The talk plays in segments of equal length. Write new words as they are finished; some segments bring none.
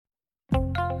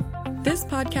This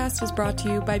podcast is brought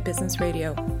to you by Business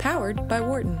Radio, powered by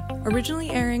Wharton, originally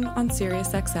airing on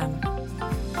SiriusXM.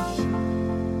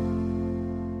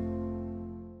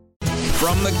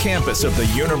 From the campus of the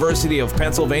University of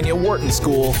Pennsylvania Wharton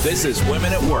School, this is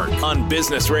Women at Work on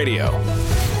Business Radio.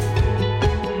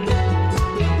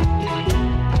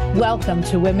 Welcome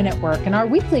to Women at Work and our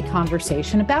weekly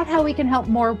conversation about how we can help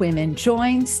more women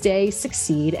join, stay,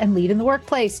 succeed, and lead in the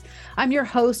workplace. I'm your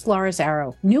host, Laura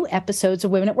Zarrow. New episodes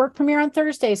of Women at Work premiere on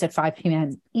Thursdays at 5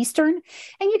 p.m. Eastern,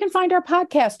 and you can find our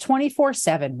podcast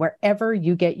 24/7 wherever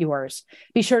you get yours.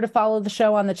 Be sure to follow the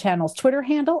show on the channel's Twitter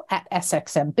handle at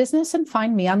SXM Business and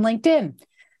find me on LinkedIn.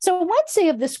 So Wednesday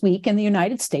of this week in the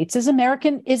United States is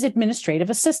Administrative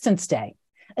Assistance Day,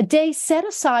 a day set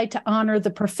aside to honor the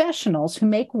professionals who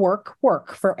make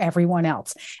work for everyone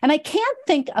else. And I can't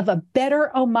think of a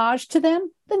better homage to them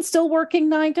than still working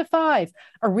 9 to 5,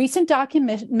 a recent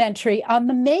documentary on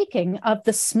the making of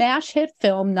the smash hit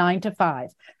film 9 to 5.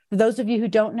 For those of you who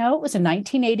don't know, it was a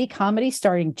 1980 comedy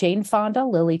starring Jane Fonda,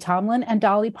 Lily Tomlin, and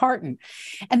Dolly Parton.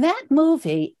 And that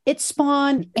movie, it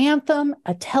spawned Anthem,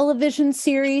 a television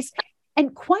series,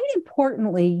 and quite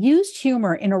importantly, used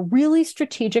humor in a really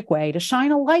strategic way to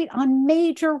shine a light on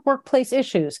major workplace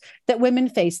issues that women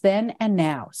face then and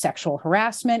now: sexual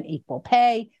harassment, equal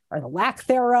pay, or the lack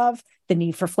thereof, the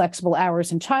need for flexible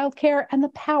hours in childcare, and the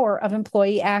power of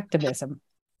employee activism.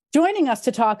 Joining us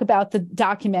to talk about the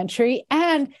documentary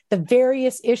and the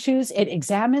various issues it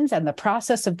examines and the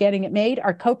process of getting it made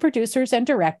are co-producers and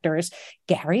directors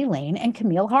Gary Lane and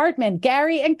Camille Hardman.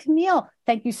 Gary and Camille,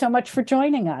 thank you so much for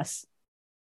joining us.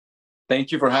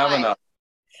 Thank you for having us.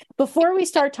 Before we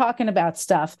start talking about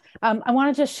stuff, I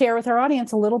want to just share with our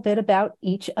audience a little bit about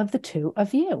each of the two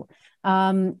of you.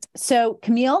 So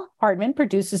Camille Hardman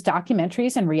produces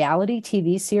documentaries and reality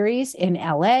TV series in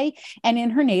LA and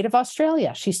in her native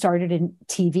Australia. She started in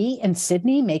TV in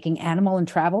Sydney, making animal and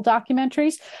travel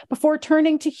documentaries before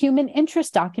turning to human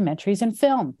interest documentaries and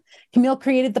film. Camille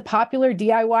created the popular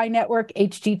DIY network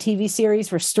HGTV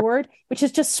series Restored, which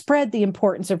has just spread the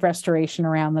importance of restoration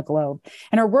around the globe.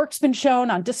 And her work's been shown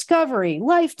on Discovery,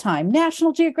 Lifetime,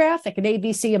 National Geographic, and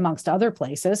ABC, amongst other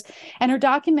places. And her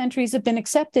documentaries have been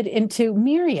accepted into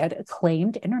myriad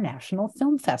acclaimed international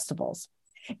film festivals.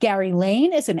 Gary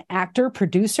Lane is an actor,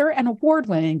 producer, and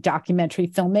award-winning documentary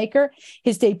filmmaker.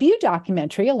 His debut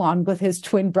documentary, along with his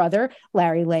twin brother,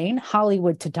 Larry Lane,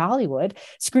 Hollywood to Dollywood,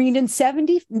 screened in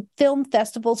 70 film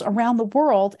festivals around the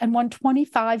world and won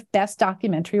 25 Best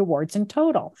Documentary Awards in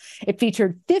total. It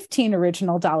featured 15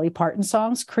 original Dolly Parton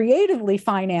songs, creatively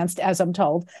financed, as I'm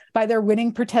told, by their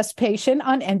winning participation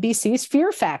on NBC's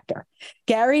Fear Factor.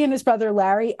 Gary and his brother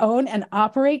Larry own and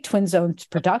operate Twin Zones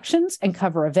Productions and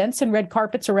cover events and red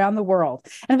carpets around the world,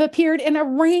 and have appeared in a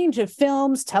range of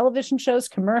films, television shows,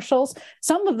 commercials.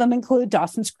 Some of them include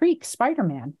Dawson's Creek,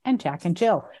 Spider-Man, and Jack and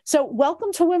Jill. So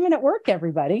welcome to Women at Work,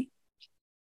 everybody.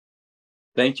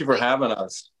 Thank you for having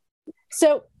us.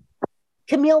 So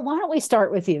Camille, why don't we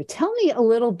start with you? Tell me a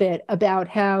little bit about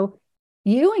how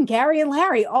you and Gary and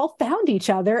Larry all found each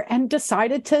other and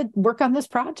decided to work on this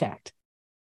project.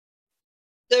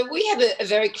 So we have a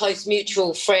very close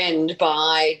mutual friend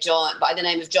by the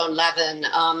name of John Lavin,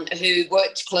 who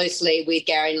worked closely with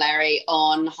Gary and Larry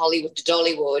on Hollywood to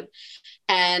Dollywood.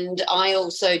 And I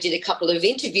also did a couple of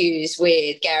interviews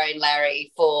with Gary and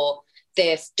Larry for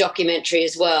their documentary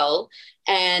as well.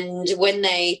 And when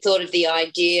they thought of the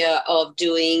idea of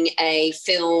doing a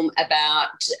film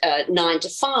about 9 to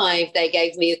 5, they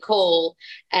gave me a call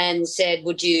and said,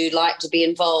 "Would you like to be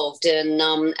involved?" And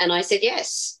I said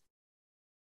yes.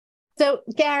 So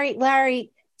Larry,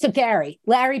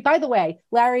 by the way,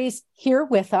 Larry's here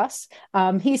with us.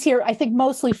 He's here, I think,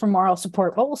 mostly for moral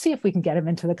support, but we'll see if we can get him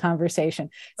into the conversation.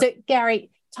 So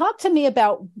Gary, talk to me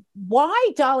about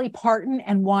why Dolly Parton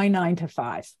and why 9 to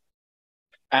 5?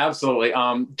 Absolutely.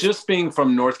 Just being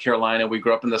from North Carolina, we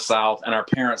grew up in the South, and our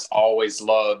parents always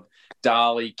loved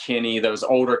Dolly, Kenny, those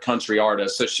older country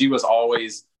artists. So she was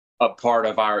always a part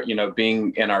of our,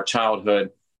 being in our childhood.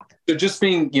 So just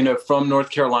being, from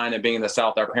North Carolina, being in the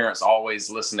South, our parents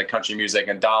always listened to country music,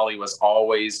 and Dolly was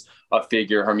always a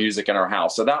figure, her music in our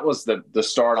house. So that was the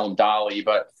start on Dolly.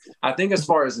 But I think as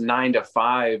far as 9 to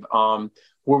 5,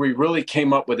 where we really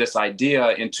came up with this idea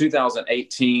in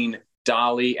 2018,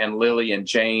 Dolly and Lily and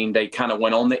Jane, they kind of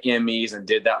went on the Emmys and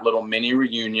did that little mini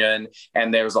reunion.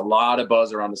 And there was a lot of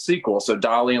buzz around the sequel. So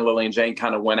Dolly and Lily and Jane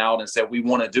kind of went out and said, "We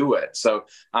want to do it." So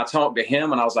I talked to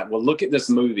him and I was like, "Well, look at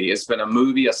this movie. It's been a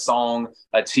movie, a song,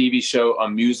 a TV show, a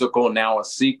musical, now a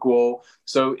sequel."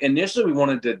 So initially we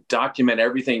wanted to document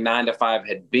everything 9 to 5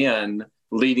 had been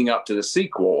leading up to the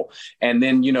sequel. And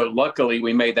then, luckily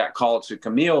we made that call to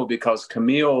Camille because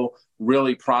Camille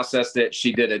really processed it.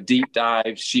 She did a deep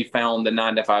dive. She found the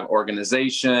 9 to 5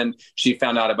 organization. She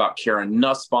found out about Karen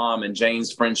Nussbaum and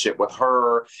Jane's friendship with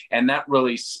her. And that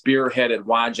really spearheaded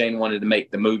why Jane wanted to make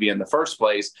the movie in the first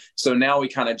place. So now we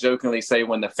kind of jokingly say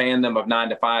when the fandom of 9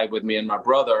 to 5 with me and my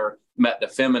brother met the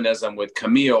feminism with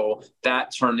Camille,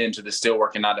 that turned into the still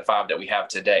working 9 to 5 that we have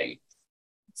today.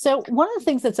 So one of the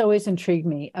things that's always intrigued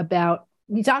me about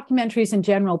documentaries in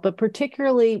general, but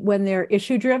particularly when they're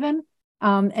issue driven,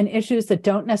 and issues that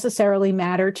don't necessarily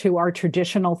matter to our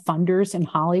traditional funders in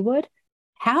Hollywood.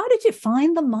 How did you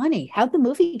find the money? How'd the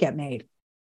movie get made?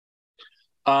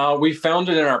 We found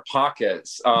it in our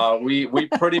pockets. We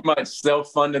pretty much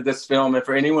self-funded this film. And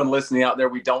for anyone listening out there,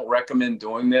 we don't recommend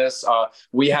doing this.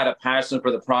 We had a passion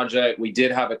for the project. We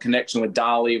did have a connection with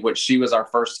Dolly, which she was our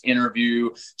first interview.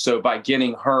 So by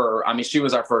getting her, she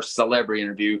was our first celebrity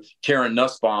interview. Karen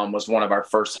Nussbaum was one of our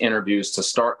first interviews to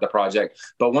start the project.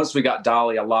 But once we got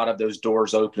Dolly, a lot of those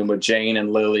doors opened with Jane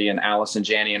and Lily and Alice and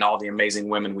Janie and all the amazing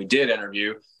women we did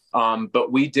interview.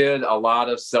 But we did a lot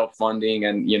of self-funding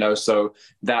and, so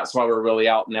that's why we're really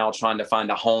out now trying to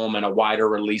find a home and a wider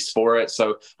release for it.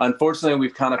 So unfortunately,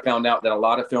 we've kind of found out that a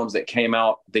lot of films that came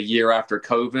out the year after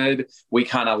COVID, we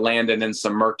kind of landed in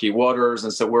some murky waters.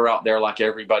 And so we're out there like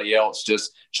everybody else,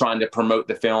 just trying to promote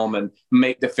the film and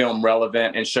make the film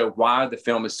relevant and show why the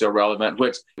film is still relevant,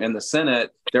 which in the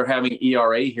Senate, they're having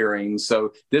ERA hearings.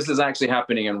 So this is actually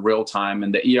happening in real time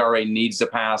and the ERA needs to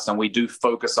pass. And we do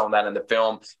focus on that in the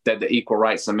film, that the Equal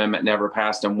Rights Amendment never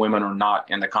passed and women are not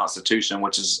in the Constitution,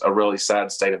 which is a really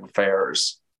sad state of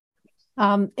affairs.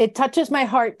 It touches my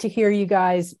heart to hear you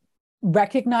guys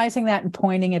recognizing that and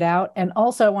pointing it out. And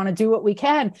also I want to do what we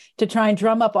can to try and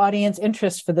drum up audience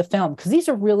interest for the film, because these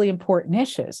are really important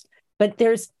issues. But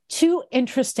there's two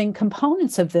interesting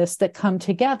components of this that come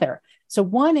together. So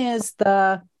one is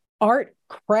the art,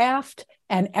 craft,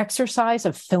 and exercise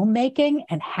of filmmaking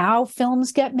and how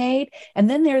films get made. And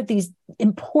then there are these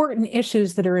important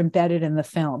issues that are embedded in the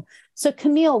film. So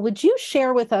Camille, would you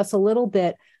share with us a little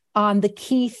bit on the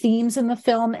key themes in the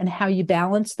film and how you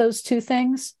balance those two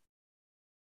things?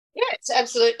 Yes,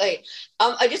 absolutely.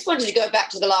 I just wanted to go back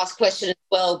to the last question as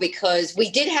well, because we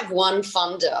did have one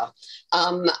funder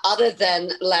other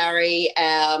than Larry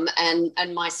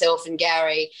and myself and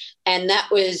Gary, and that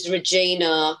was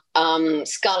Regina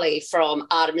Scully from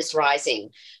Artemis Rising.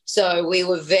 So we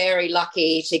were very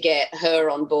lucky to get her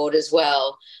on board as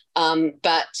well.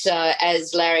 But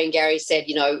as Larry and Gary said,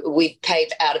 we've paid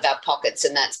out of our pockets,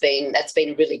 and that's been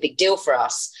a really big deal for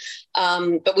us.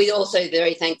 But we're also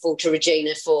very thankful to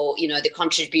Regina for, the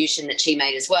contribution that she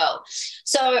made as well.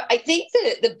 So I think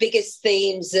the biggest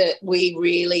themes that we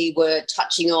really were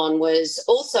touching on was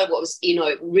also what was,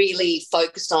 really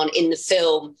focused on in the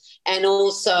film, and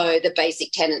also the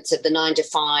basic tenets of the 9 to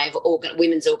 5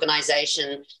 women's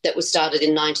organisation that was started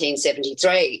in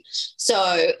 1973.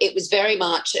 So it was very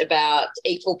much about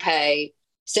equal pay,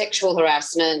 sexual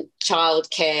harassment,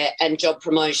 childcare, and job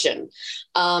promotion.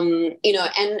 And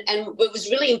it was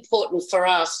really important for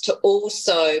us to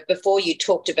also, before you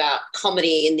talked about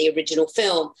comedy in the original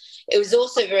film, it was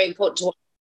also very important to watch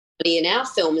comedy in our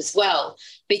film as well,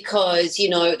 because,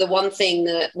 the one thing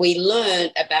that we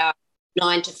learned about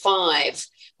 9 to 5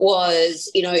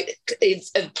 was,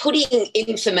 it's putting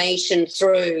information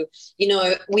through,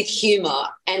 with humour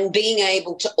and being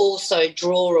able to also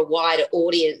draw a wider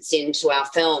audience into our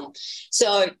film.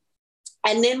 So,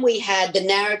 and then we had the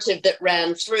narrative that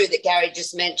ran through that Gary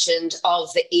just mentioned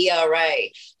of the ERA.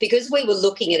 Because we were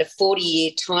looking at a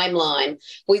 40-year timeline,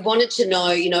 we wanted to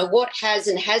know, what has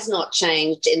and has not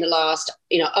changed in the last,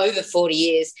 over 40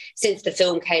 years since the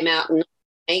film came out in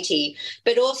 1980,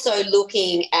 but also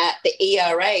looking at the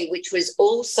ERA, which was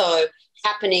also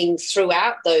happening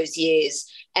throughout those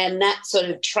years, and that sort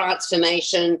of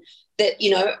transformation that,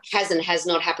 has and has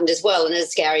not happened as well. And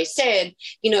as Gary said,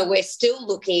 we're still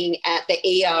looking at the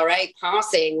ERA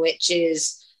passing, which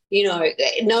is,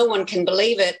 no one can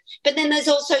believe it. But then there's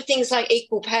also things like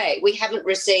equal pay. We haven't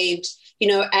received,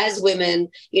 as women,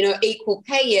 equal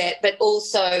pay yet, but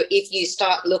also if you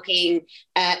start looking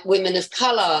at women of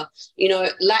colour,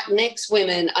 Latinx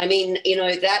women,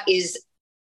 that is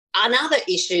another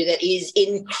issue that is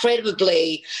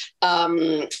incredibly,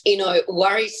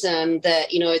 worrisome,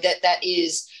 that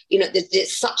is, that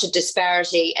there's such a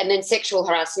disparity. And then sexual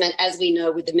harassment, as we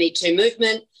know with the Me Too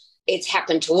movement, it's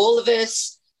happened to all of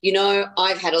us.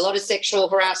 I've had a lot of sexual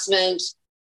harassment,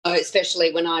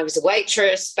 especially when I was a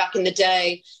waitress back in the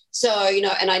day. So,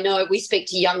 and I know we speak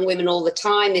to young women all the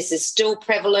time. This is still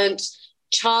prevalent.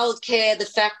 childcare, the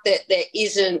fact that there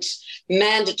isn't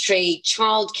mandatory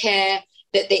childcare,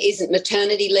 that there isn't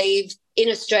maternity leave. In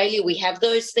Australia, we have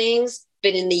those things,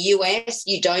 but in the US,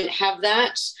 you don't have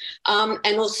that.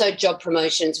 And also job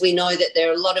promotions. We know that there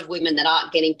are a lot of women that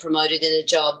aren't getting promoted in a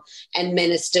job, and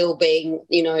men are still being,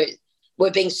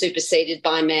 we're being superseded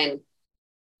by men.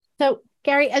 So,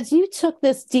 Gary, as you took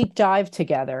this deep dive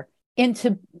together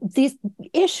into these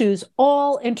issues,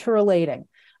 all interrelating,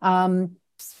 the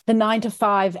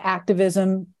 9-to-5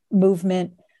 activism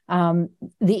movement, the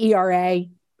ERA,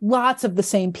 lots of the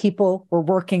same people were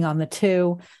working on the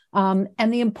two,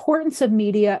 and the importance of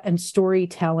media and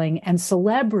storytelling and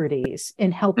celebrities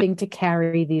in helping to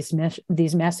carry these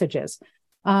messages.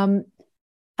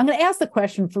 I'm going to ask the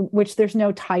question for which there's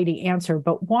no tidy answer,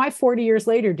 but why 40 years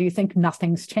later do you think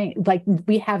nothing's changed? Like,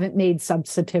 we haven't made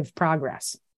substantive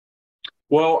progress?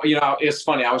 Well, it's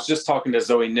funny. I was just talking to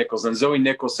Zoe Nicholson. Zoe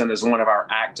Nicholson is one of our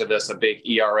activists, a big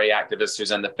ERA activist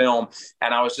who's in the film.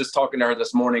 And I was just talking to her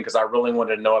this morning because I really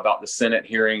wanted to know about the Senate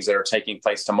hearings that are taking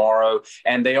place tomorrow.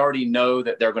 And they already know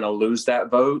that they're going to lose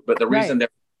that vote. But the reason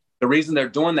they're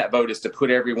doing that vote is to put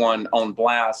everyone on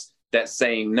blast that's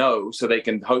saying no, so they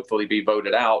can hopefully be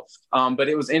voted out. But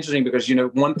it was interesting because,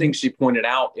 one thing she pointed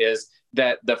out is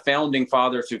that the founding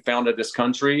fathers who founded this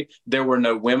country, there were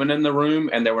no women in the room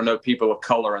and there were no people of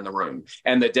color in the room.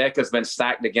 And the deck has been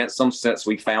stacked against them since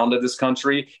we founded this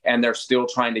country, and they're still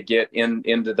trying to get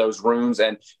into those rooms.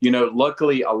 And,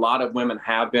 luckily, a lot of women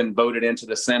have been voted into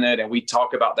the Senate. And we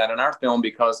talk about that in our film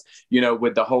because,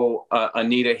 with the whole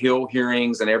Anita Hill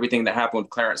hearings and everything that happened with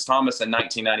Clarence Thomas in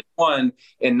 1991,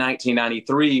 in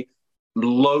 1993,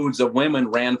 loads of women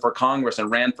ran for Congress and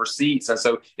ran for seats. And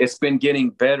so it's been getting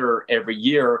better every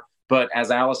year. But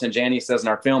as Allison Janney says in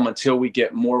our film, until we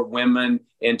get more women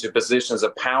into positions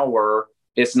of power,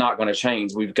 it's not going to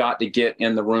change. We've got to get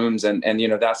in the rooms. And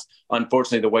that's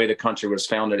unfortunately the way the country was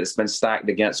founded. It's been stacked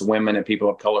against women and people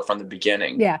of color from the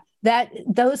beginning. Yeah,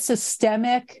 those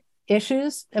systemic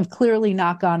issues have clearly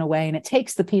not gone away. And it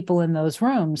takes the people in those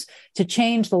rooms to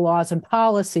change the laws and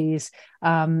policies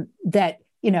that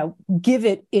give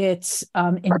it its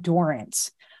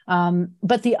endurance.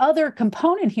 But the other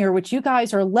component here, which you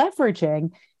guys are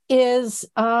leveraging, is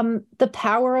the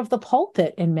power of the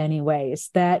pulpit in many ways.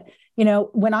 That,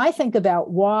 when I think about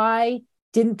why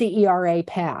didn't the ERA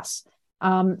pass,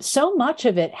 so much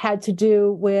of it had to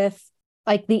do with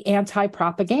like the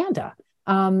anti-propaganda,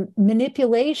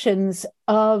 manipulations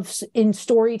in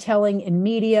storytelling, in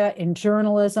media, in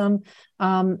journalism,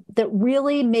 that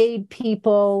really made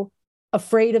people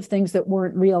afraid of things that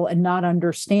weren't real and not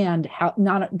understand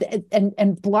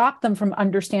and block them from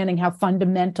understanding how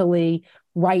fundamentally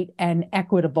right and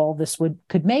equitable this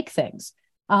could make things.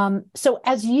 So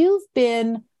as you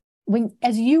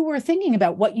were thinking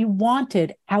about what you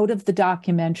wanted out of the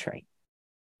documentary,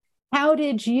 how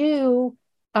did you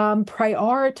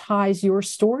prioritize your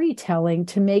storytelling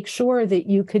to make sure that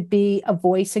you could be a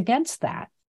voice against that?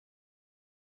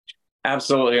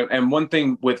 Absolutely. And one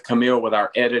thing with Camille, with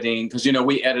our editing, because,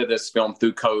 we edited this film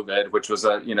through COVID, which was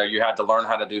you had to learn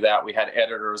how to do that. We had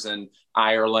editors in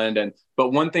Ireland. But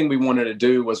one thing we wanted to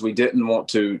do was we didn't want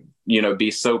to,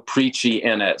 be so preachy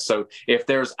in it. So if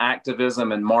there's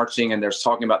activism and marching and there's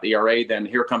talking about the ERA, then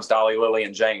here comes Dolly, Lily,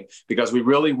 and Jane, because we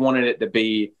really wanted it to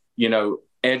be,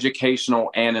 educational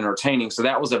and entertaining. So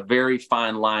that was a very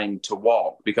fine line to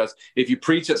walk, because if you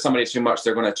preach at somebody too much,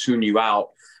 they're going to tune you out.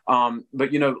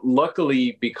 But,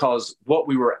 luckily, because what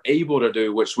we were able to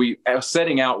do, which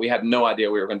setting out, we had no idea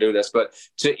we were going to do this, but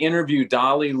to interview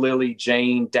Dolly, Lily,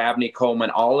 Jane, Dabney Coleman,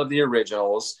 all of the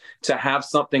originals, to have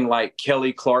something like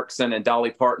Kelly Clarkson and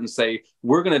Dolly Parton say,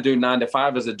 we're going to do 9 to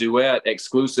 5 as a duet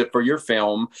exclusive for your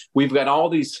film. We've got all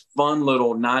these fun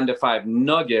little 9 to 5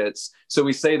 nuggets. So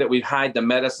we say that we hide the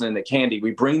medicine and the candy.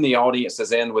 We bring the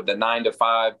audiences in with the 9 to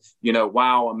 5,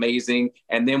 wow, amazing.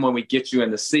 And then when we get you in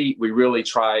the seat, we really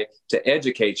try to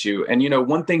educate you. And,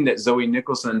 one thing that Zoe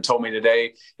Nicholson told me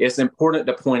today, it's important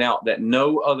to point out that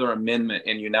no other amendment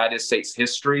in United States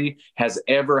history has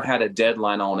ever had a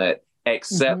deadline on it,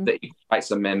 except the Equal Rights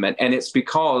Amendment. And it's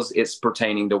because it's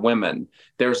pertaining to women.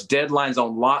 There's deadlines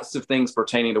on lots of things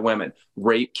pertaining to women.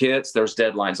 Rape kits, there's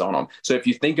deadlines on them. So if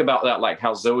you think about that, like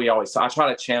how Zoe always, I try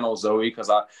to channel Zoe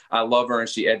because I love her and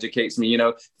she educates me.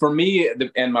 For me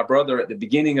and my brother at the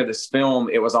beginning of this film,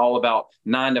 it was all about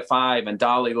 9 to 5 and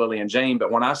Dolly, Lily, and Jane.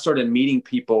 But when I started meeting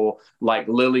people like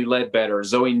Lily Ledbetter,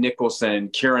 Zoe Nicholson,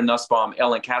 Karen Nussbaum,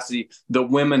 Ellen Cassidy, the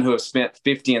women who have spent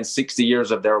 50 and 60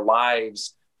 years of their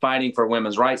lives fighting for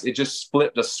women's rights, it just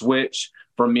flipped a switch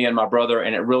for me and my brother,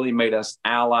 and it really made us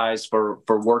allies for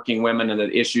working women and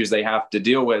the issues they have to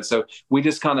deal with. So we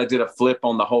just kind of did a flip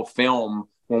on the whole film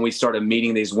when we started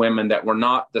meeting these women that were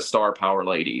not the star power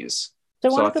ladies. So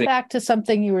I want to go back to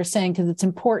something you were saying, because it's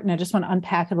important. I just want to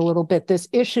unpack it a little bit. This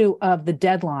issue of the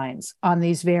deadlines on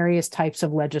these various types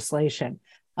of legislation.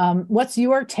 What's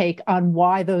your take on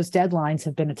why those deadlines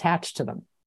have been attached to them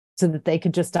so that they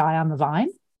could just die on the vine?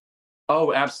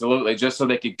 Oh, absolutely. Just so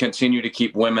they could continue to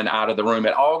keep women out of the room.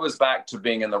 It all goes back to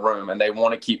being in the room, and they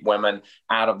want to keep women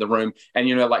out of the room. And,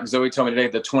 like Zoe told me today,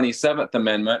 the 27th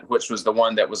Amendment, which was the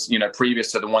one that was,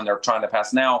 previous to the one they're trying to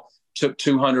pass now, took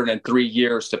 203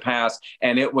 years to pass.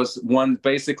 And it was one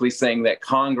basically saying that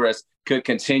Congress could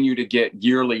continue to get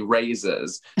yearly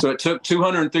raises. So it took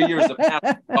 203 years to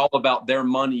pass, all about their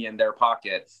money in their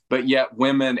pocket. But yet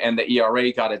women and the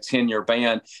ERA got a 10-year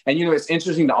ban. And, it's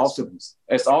interesting to also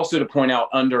to point out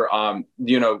under,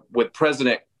 with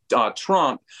President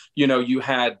Trump, you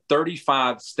had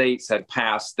 35 states had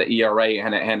passed the ERA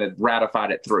and had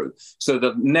ratified it through. So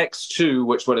the next two,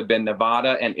 which would have been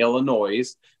Nevada and Illinois,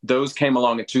 those came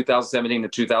along in 2017 to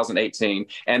 2018,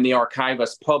 and the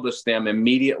archivist published them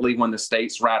immediately when the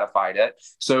states ratified it.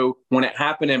 So when it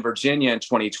happened in Virginia in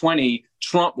 2020,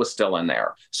 Trump was still in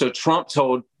there. So Trump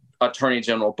told Attorney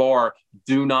General Barr,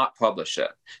 do not publish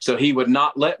it. So he would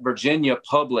not let Virginia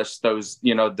publish those,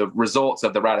 the results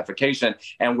of the ratification.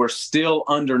 And we're still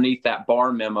underneath that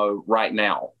Barr memo right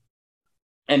now.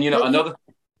 And,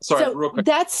 real quick.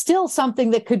 That's still something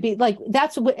that could be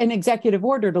that's an executive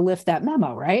order to lift that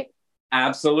memo, right?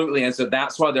 Absolutely. And so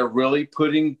that's why they're really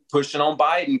pushing on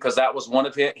Biden, because that was one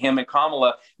of him and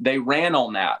Kamala. They ran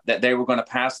on that they were going to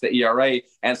pass the ERA.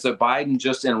 And so Biden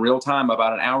just in real time,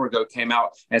 about an hour ago, came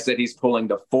out and said he's pulling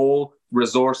the full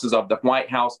resources of the White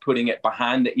House, putting it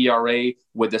behind the ERA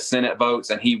with the Senate votes,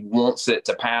 and he wants it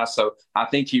to pass. So I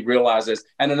think he realizes.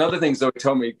 And another thing Zoe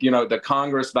told me, the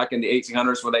Congress back in the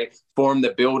 1800s, where they formed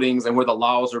the buildings and where the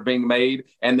laws are being made,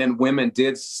 and then women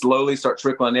did slowly start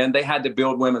trickling in. They had to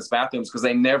build women's bathrooms because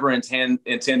they never intended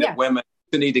women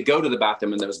to need to go to the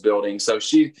bathroom in those buildings. So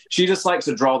she just likes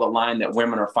to draw the line that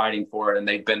women are fighting for it, and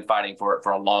they've been fighting for it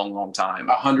for a long, long time,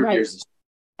 100 years.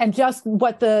 And just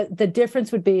what the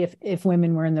difference would be if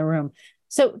women were in the room.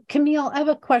 So, Camille, I have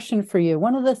a question for you.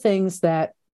 One of the things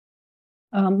that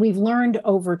we've learned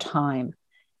over time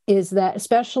is that,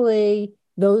 especially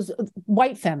those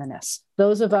white feminists,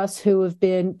 those of us who have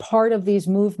been part of these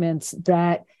movements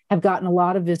that have gotten a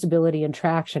lot of visibility and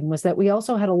traction, was that we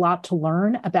also had a lot to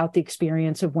learn about the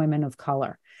experience of women of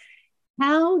color.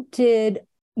 How did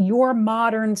your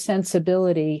modern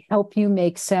sensibility help you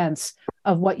make sense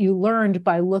of what you learned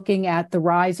by looking at the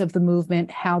rise of the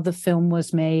movement, how the film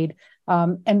was made,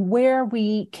 and where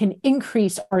we can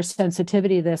increase our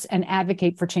sensitivity to this and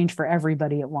advocate for change for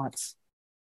everybody at once?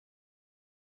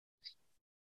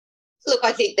 Look,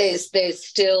 I think there's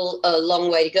still a long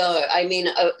way to go. I mean,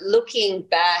 looking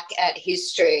back at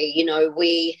history,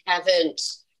 we haven't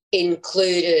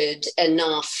included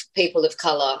enough people of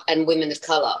color and women of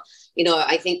color.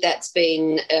 I think that's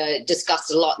been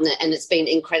discussed a lot, and it's been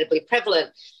incredibly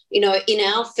prevalent. In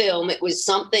our film, it was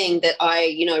something that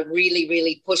I, really,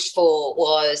 really pushed for,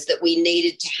 was that we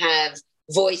needed to have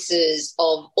voices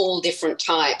of all different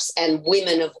types and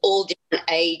women of all different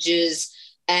ages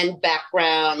and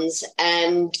backgrounds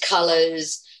and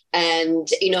colors. And,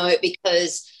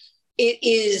 because it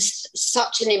is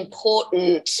such an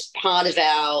important part of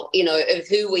our, of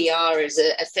who we are as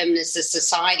a feminist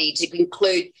society, to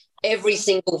include every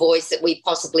single voice that we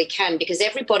possibly can, because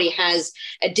everybody has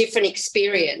a different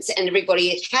experience and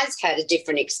everybody has had a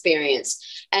different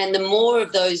experience. And the more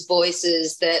of those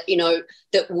voices that,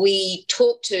 that we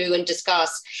talk to and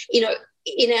discuss,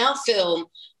 in our film,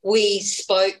 we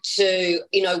spoke to,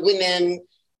 women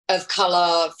of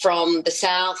color from the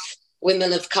South,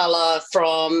 women of color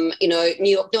from, New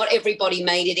York. Not everybody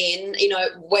made it in,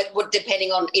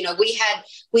 depending on,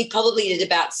 we probably did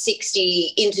about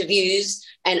 60 interviews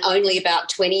and only about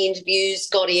 20 interviews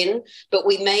got in, but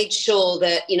we made sure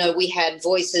that, we had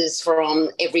voices from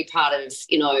every part of,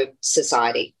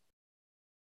 society.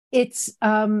 It's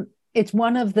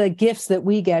one of the gifts that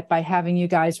we get by having you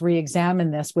guys re-examine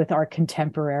this with our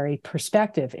contemporary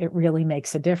perspective. It really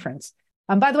makes a difference.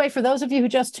 By the way, for those of you who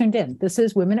just tuned in, this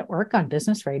is Women at Work on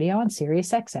Business Radio on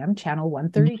Sirius XM, channel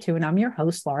 132, and I'm your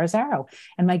host, Laura Zarrow.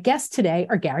 And my guests today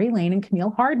are Gary Lane and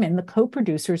Camille Hardman, the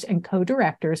co-producers and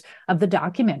co-directors of the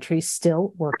documentary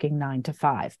Still Working 9 to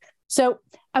 5. So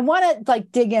I want to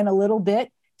dig in a little bit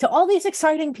to all these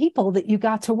exciting people that you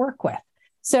got to work with.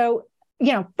 So,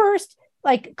 first,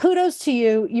 like, kudos to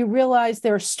you. You realize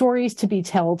there are stories to be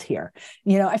told here.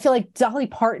 I feel like Dolly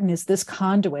Parton is this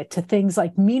conduit to things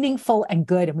like meaningful and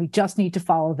good, and we just need to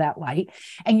follow that light.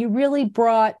 And you really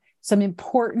brought some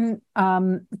important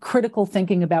critical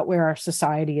thinking about where our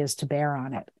society is to bear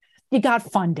on it. You got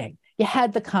funding. You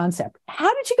had the concept.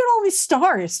 How did you get all these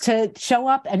stars to show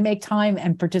up and make time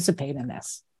and participate in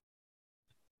this?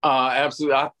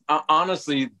 Absolutely.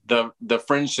 Honestly, the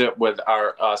friendship with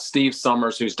our Steve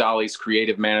Summers, who's Dolly's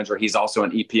creative manager, he's also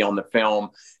an EP on the film.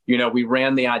 We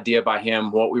ran the idea by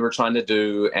him, what we were trying to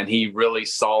do, and he really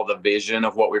saw the vision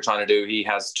of what we were trying to do. He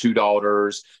has 2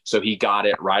 daughters, so he got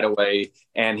it right away.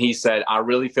 And he said, I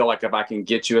really feel like if I can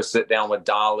get you a sit down with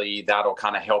Dolly, that'll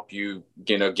kind of help you,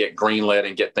 get greenlit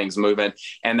and get things moving.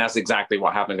 And that's exactly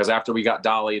what happened. Because after we got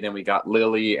Dolly, then we got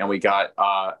Lily, and we got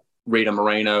Rita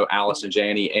Moreno, Allison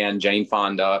Janney, and Jane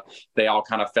Fonda. They all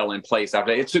kind of fell in place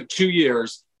after. It took 2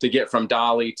 years to get from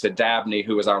Dolly to Dabney,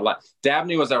 who was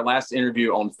Dabney was our last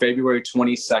interview on February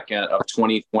 22nd of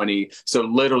 2020. So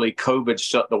literally COVID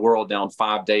shut the world down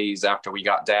 5 days after we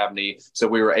got Dabney. So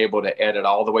we were able to edit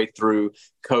all the way through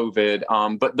COVID.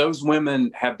 But those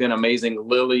women have been amazing.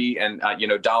 Lily and,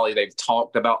 Dolly, they've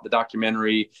talked about the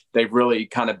documentary. They've really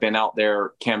kind of been out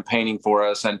there campaigning for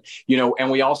us. And,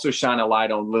 and we also shine a light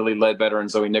on Lily Ledbetter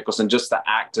and Zoe Nicholson, just the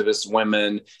activist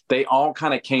women. They all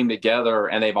kind of came together,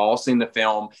 and they've all seen the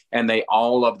film, and they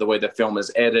all love the way the film is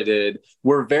edited.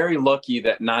 We're very lucky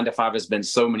that 9 to 5 has been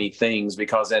so many things,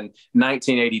 because in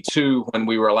 1982, when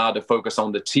we were allowed to focus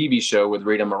on the TV show with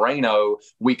Rita Moreno,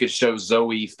 we could show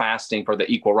Zoe fasting for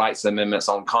the Equal Rights Amendments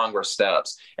on Congress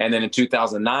steps. And then in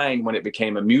 2009, when it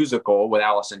became a musical with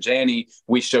Allison Janney,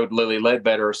 we showed Lily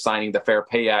Ledbetter signing the Fair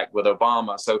Pay Act with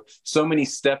Obama. So many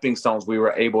stepping stones, we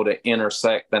were able to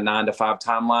intersect the 9 to 5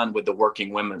 timeline with the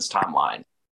working women's timeline.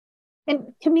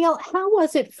 And Camille, how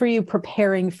was it for you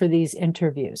preparing for these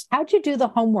interviews? How'd you do the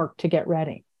homework to get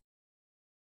ready?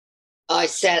 I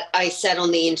sat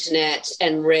on the internet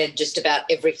and read just about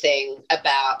everything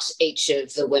about each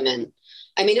of the women.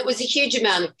 I mean, it was a huge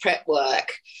amount of prep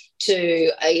work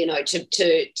to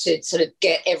sort of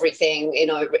get everything,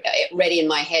 ready in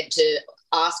my head to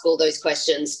ask all those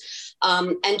questions,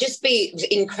 and just be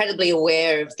incredibly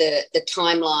aware of the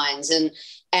timelines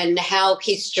and how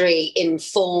history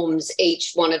informs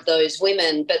each one of those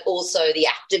women, but also the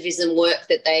activism work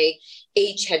that they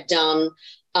each had done.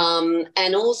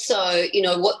 And also,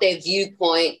 what their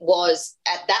viewpoint was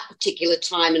at that particular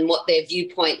time and what their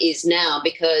viewpoint is now,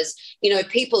 because,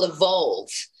 people evolve.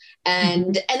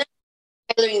 And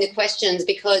tailoring the questions,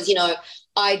 because,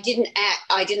 I didn't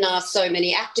ask so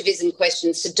many activism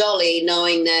questions to Dolly,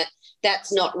 knowing that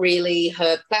that's not really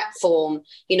her platform.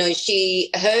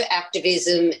 Her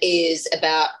activism is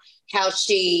about how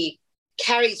she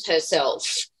carries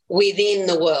herself within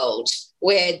the world,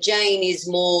 where Jane is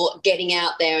more getting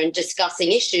out there and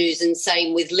discussing issues, and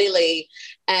same with Lily.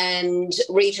 And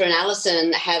Rita and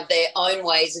Allison have their own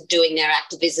ways of doing their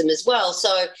activism as well.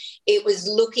 So it was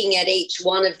looking at each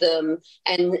one of them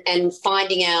and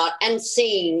finding out and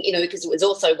seeing, because it was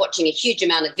also watching a huge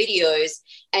amount of videos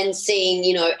and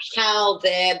seeing, how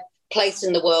their place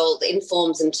in the world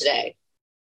informs them today.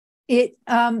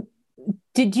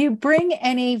 Did you bring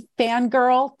any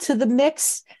fangirl to the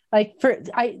mix?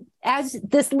 As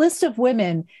this list of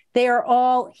women, they are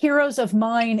all heroes of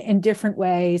mine in different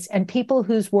ways, and people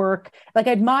whose work, I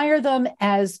admire them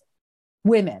as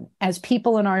women, as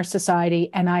people in our society,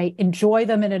 and I enjoy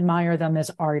them and admire them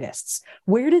as artists.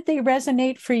 Where did they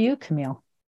resonate for you, Camille?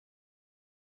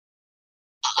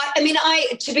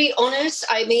 To be honest,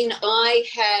 I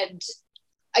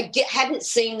hadn't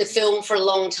seen the film for a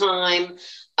long time.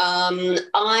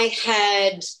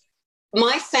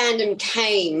 My fandom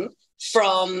came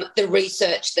from the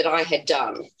research that I had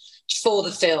done for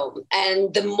the film.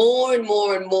 And the more and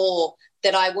more and more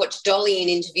that I watched Dolly in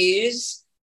interviews,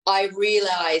 I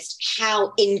realized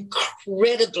how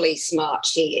incredibly smart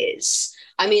she is.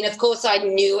 Of course, I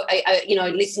knew,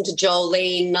 I listened to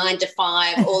Jolene, 9 to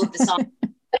 5, all of the songs. I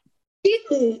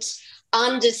didn't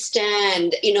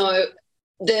understand,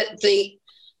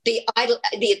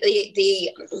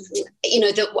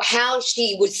 how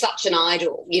she was such an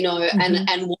idol, and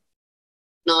an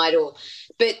idol.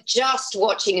 But just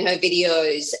watching her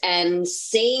videos and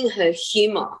seeing her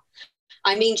humor,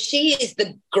 she is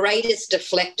the greatest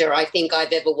deflector I think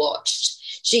I've ever watched.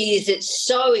 She is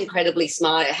so incredibly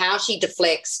smart at how she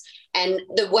deflects, and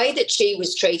the way that she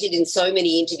was treated in so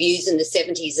many interviews in the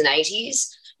 70s and 80s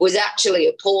was actually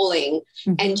appalling.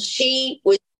 And she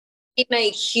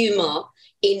made humor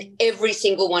in every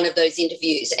single one of those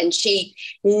interviews. And she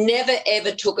never,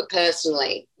 ever took it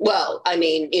personally. Well, I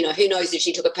mean, who knows if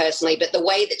she took it personally, but the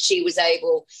way that she was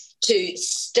able to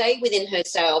stay within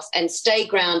herself and stay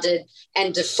grounded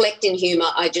and deflect in humor,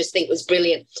 I just think was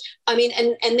brilliant. I mean,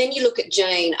 and then you look at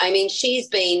Jane. I mean, she's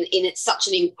been such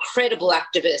an incredible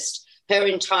activist her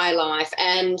entire life,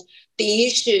 and the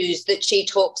issues that she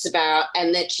talks about,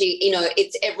 and that she,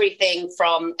 it's everything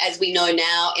from, as we know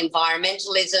now,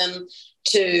 environmentalism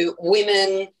to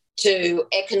women, to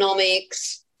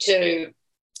economics, to,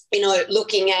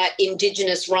 looking at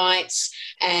Indigenous rights,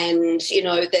 and,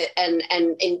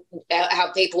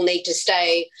 how people need to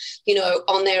stay,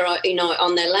 on their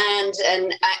land.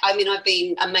 And I mean, I've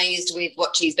been amazed with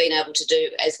what she's been able to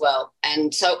do as well.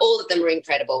 And so all of them are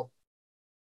incredible.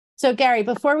 So Gary,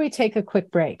 before we take a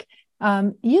quick break,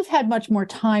 you've had much more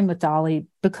time with Dolly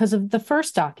because of the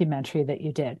first documentary that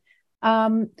you did.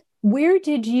 Where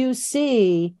did you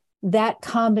see that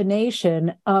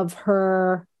combination of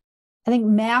her, I think,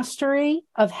 mastery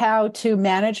of how to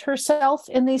manage herself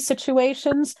in these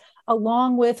situations,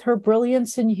 along with her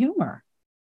brilliance and humor?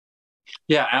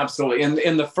 Yeah, absolutely.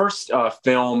 In the first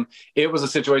film, it was a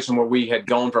situation where we had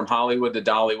gone from Hollywood to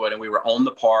Dollywood, and we were on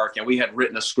the park, and we had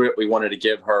written a script we wanted to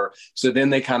give her. So then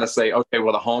they kind of say, okay,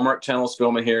 well, the Hallmark Channel's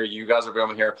filming here. You guys are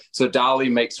filming here. So Dolly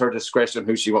makes her discretion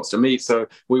who she wants to meet. So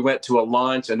we went to a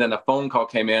lunch, and then a phone call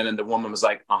came in, and the woman was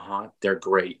like, they're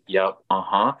great. Yep.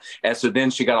 And so then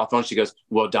she got off the phone. She goes,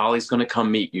 well, Dolly's going to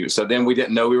come meet you. So then we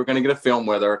didn't know we were going to get a film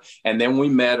with her. And then we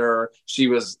met her. She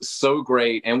was so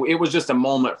great. And it was just a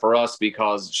moment for us,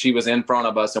 because she was in front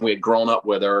of us and we had grown up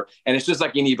with her. And it's just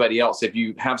like anybody else. If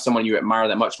you have someone you admire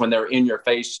that much, when they're in your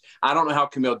face, I don't know how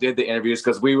Camille did the interviews,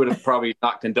 because we would have probably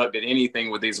not conducted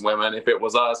anything with these women if it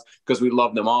was us, because we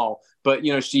love them all. But,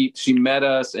 she met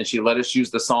us and she let us use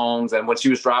the songs. And when she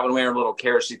was driving away in her little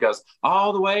carriage, she goes,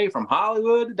 all the way from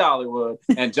Hollywood to Dollywood.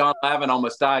 And John Lavin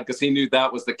almost died, because he knew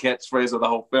that was the catchphrase of the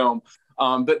whole film.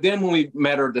 But then when we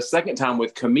met her the second time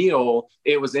with Camille,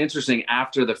 it was interesting.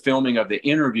 After the filming of the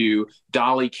interview,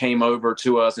 Dolly came over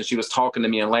to us and she was talking to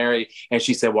me and Larry. And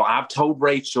she said, well, I've told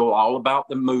Rachel all about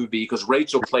the movie, because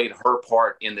Rachel played her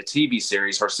part in the TV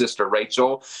series, her sister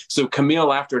Rachel. So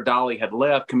Camille, after Dolly had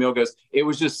left, Camille goes, it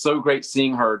was just so great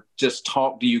seeing her just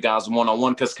talk to you guys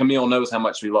one-on-one, because Camille knows how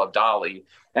much we love Dolly.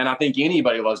 And I think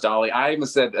anybody loves Dolly. I even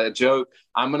said a joke,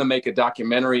 I'm going to make a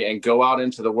documentary and go out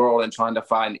into the world and trying to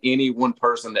find any one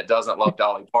person that doesn't love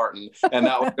Dolly Parton. And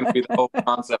that was going to be the whole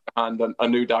concept behind a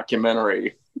new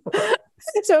documentary.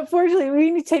 So unfortunately,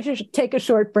 we need to take a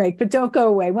short break, but don't go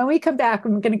away. When we come back,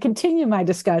 I'm going to continue my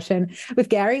discussion with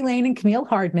Gary Lane and Camille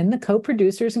Hardman, the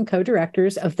co-producers and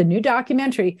co-directors of the new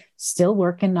documentary, Still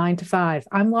Working 9 to 5.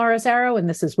 I'm Laura Zarrow, and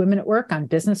this is Women at Work on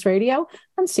Business Radio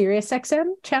on Sirius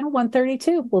XM, channel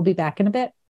 132. We'll be back in a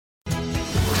bit.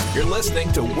 You're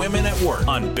listening to Women at Work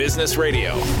on Business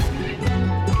Radio.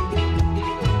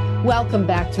 Welcome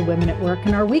back to Women at Work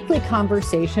and our weekly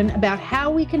conversation about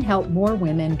how we can help more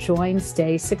women join,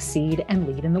 stay, succeed, and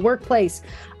lead in the workplace.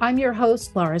 I'm your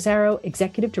host, Laura Zarrow,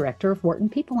 Executive Director of Wharton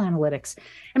People Analytics.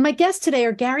 And my guests today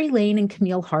are Gary Lane and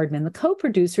Camille Hardman, the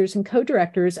co-producers and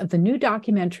co-directors of the new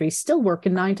documentary, Still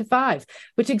Working 9 to 5,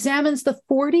 which examines the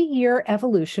 40-year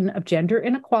evolution of gender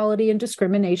inequality and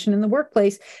discrimination in the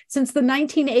workplace since the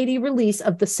 1980 release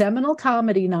of the seminal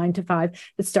comedy 9 to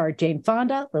 5 that starred Jane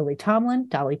Fonda, Lily Tomlin,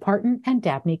 Dolly Parton, and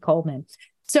Dabney Coleman.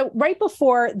 So right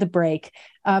before the break,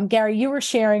 Gary, you were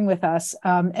sharing with us,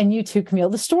 and you too, Camille,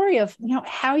 the story of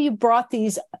how you brought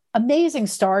these amazing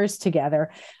stars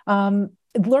together,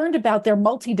 learned about their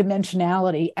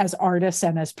multidimensionality as artists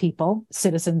and as people,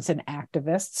 citizens and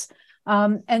activists,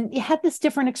 and you had this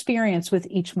different experience with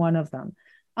each one of them.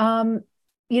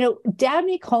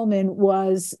 Dabney Coleman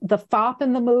was the fop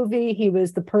in the movie. He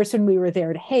was the person we were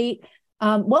there to hate.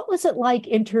 What was it like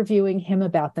interviewing him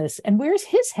about this? And where's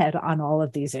his head on all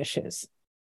of these issues?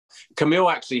 Camille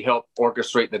actually helped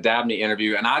orchestrate the Dabney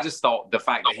interview. And I just thought the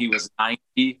fact that he was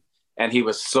 90 and he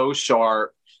was so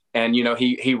sharp, and,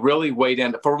 he really weighed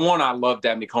in. For one, I love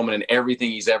Dabney Coleman and everything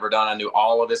he's ever done. I knew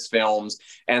all of his films.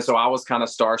 And so I was kind of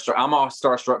starstruck. I'm all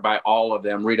starstruck by all of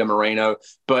them, Rita Moreno.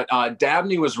 But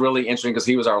Dabney was really interesting because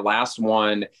he was our last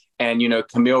one. And,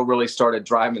 Camille really started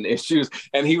driving the issues.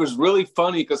 And he was really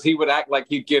funny because he would act like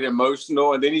he'd get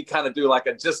emotional. And then he'd kind of do like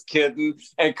a just kidding.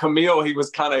 And Camille, he was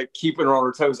kind of keeping her on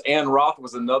her toes. Ann Roth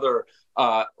was another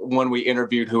one we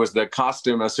interviewed who was the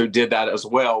costumist who did that as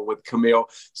well with Camille.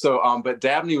 So, but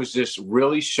Dabney was just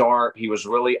really sharp. He was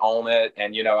really on it.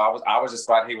 And, I was just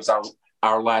glad he was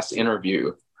our last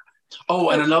interview. Oh,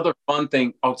 and another fun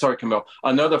thing. Oh, sorry, Camille.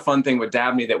 Another fun thing with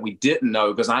Dabney that we didn't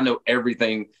know, because I know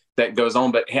everything that goes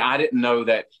on. But I didn't know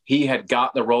that he had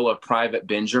got the role of Private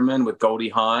Benjamin with Goldie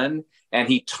Hawn, and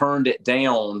he turned it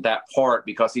down, that part,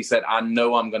 because he said, I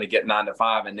know I'm going to get 9 to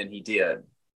 5. And then he did.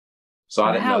 So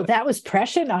I didn't know that was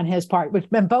prescient on his part,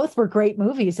 and both were great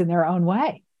movies in their own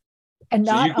way and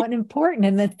not unimportant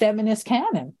in the feminist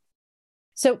canon.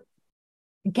 So,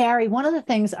 Gary, one of the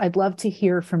things I'd love to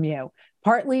hear from you,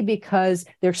 partly because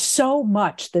there's so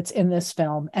much that's in this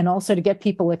film and also to get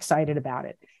people excited about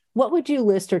it. What would you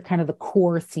list are kind of the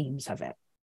core themes of it?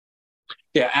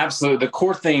 Yeah, absolutely. The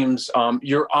core themes,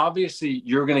 you're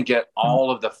going to get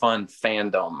all of the fun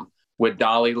fandom with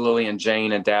Dolly, Lily, and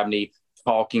Jane and Dabney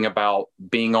talking about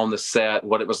being on the set,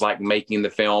 what it was like making the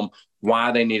film,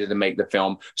 why they needed to make the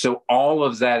film. So all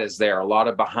of that is there, a lot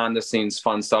of behind the scenes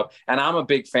fun stuff. And I'm a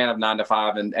big fan of 9 to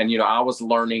 5. And I was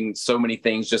learning so many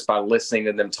things just by listening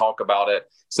to them talk about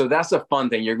it. So that's a fun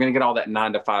thing. You're going to get all that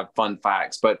 9 to 5 fun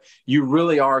facts, but you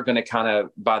really are going to kind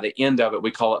of, by the end of it, we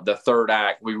call it the third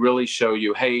act. We really show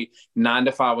you, hey, 9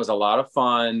 to 5 was a lot of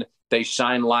fun. They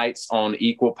shine lights on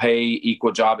equal pay,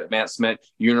 equal job advancement,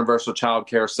 universal child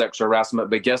care, sexual harassment.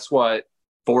 But guess what?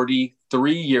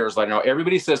 43 years later, now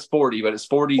everybody says 40, but it's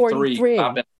 43.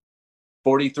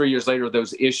 43 years later,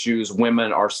 those issues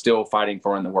women are still fighting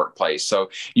for in the workplace. So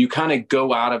you kind of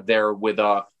go out of there with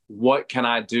a, what can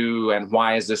I do and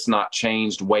why is this not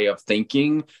changed way of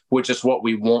thinking, which is what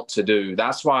we want to do.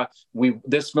 That's why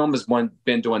this film has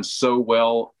been doing so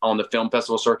well on the film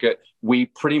festival circuit. We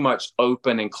pretty much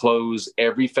open and close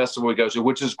every festival we go to,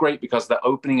 which is great because the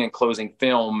opening and closing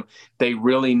film, they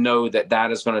really know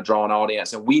that is going to draw an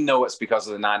audience. And we know it's because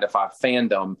of the 9 to 5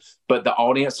 fandom, but the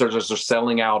audiences are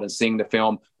selling out and seeing the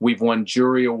film. We've won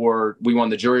jury award. We won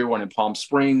the jury award in Palm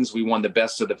Springs. We won the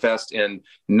Best of the Fest in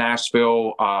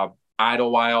Nashville,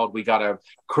 Idlewild. We got a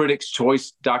Critics'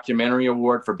 Choice Documentary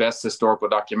Award for Best Historical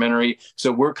Documentary.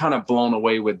 So we're kind of blown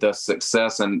away with the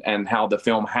success and how the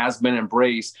film has been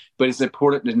embraced. But it's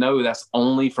important to know that's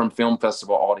only from film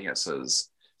festival audiences.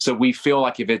 So we feel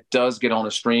like if it does get on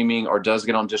a streaming or does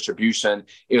get on distribution,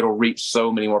 it'll reach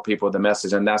so many more people with the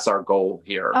message. And that's our goal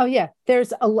here. Oh, yeah.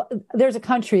 There's a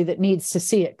country that needs to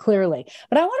see it clearly.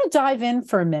 But I want to dive in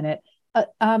for a minute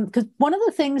because one of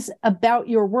the things about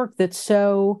your work that's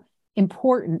so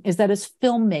important is that as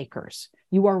filmmakers,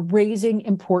 you are raising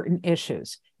important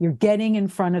issues. You're getting in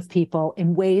front of people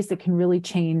in ways that can really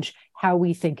change how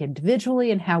we think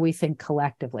individually and how we think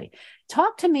collectively.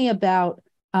 Talk to me about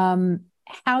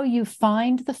how you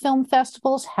find the film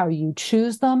festivals, how you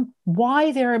choose them,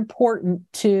 why they're important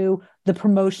to the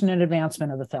promotion and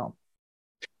advancement of the film.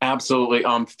 Absolutely.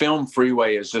 Film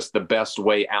Freeway is just the best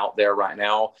way out there right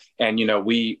now. And,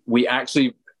 we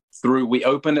actually we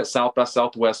opened at South by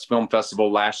Southwest Film Festival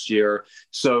last year.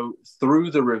 So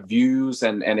through the reviews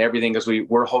and everything, because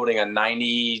we're holding a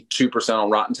 92% on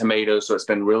Rotten Tomatoes. So it's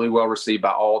been really well received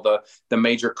by all the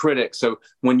major critics. So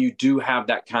when you do have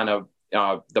that kind of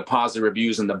the positive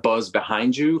reviews and the buzz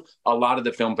behind you, a lot of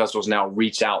the film festivals now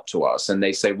reach out to us and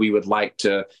they say, we would like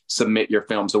to submit your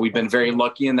film. So we've been very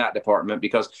lucky in that department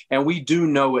and we do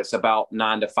know it's about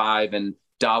 9 to 5 and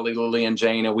Dolly, Lily, and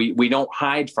Jane, and we don't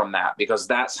hide from that because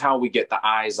that's how we get the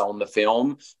eyes on the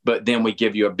film. But then we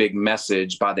give you a big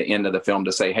message by the end of the film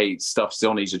to say, hey, stuff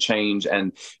still needs to change.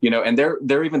 And, and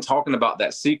they're even talking about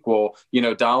that sequel.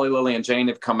 Dolly, Lily, and Jane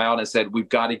have come out and said, we've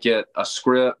got to get a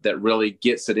script that really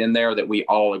gets it in there that we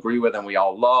all agree with and we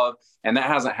all love. And that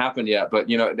hasn't happened yet. But,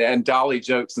 and Dolly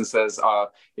jokes and says,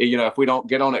 if we don't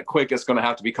get on it quick, it's going to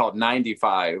have to be called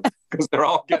 95 because they're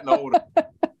all getting older.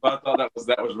 I thought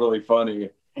that was really funny.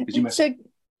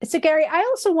 So Gary, I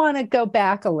also want to go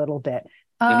back a little bit.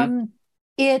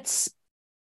 It's,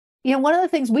 one of the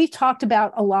things we've talked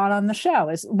about a lot on the show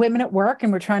is women at work,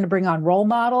 and we're trying to bring on role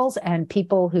models and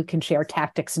people who can share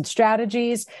tactics and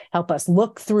strategies, help us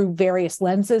look through various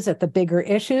lenses at the bigger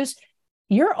issues.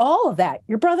 You're all of that.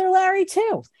 Your brother Larry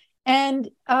too. And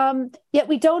yet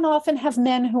we don't often have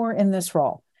men who are in this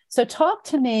role. So talk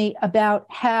to me about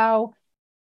how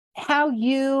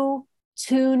you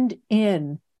tuned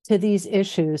in to these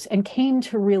issues and came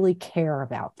to really care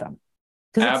about them,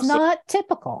 because it's not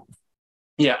typical.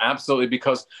 Yeah, absolutely.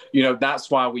 Because,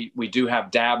 that's why we do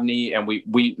have Dabney, and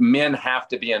we men have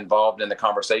to be involved in the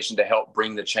conversation to help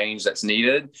bring the change that's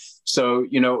needed. So,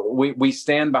 we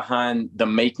stand behind the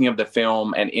making of the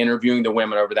film and interviewing the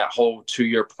women over that whole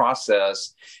 2-year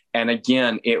process. And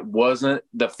again, it wasn't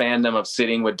the fandom of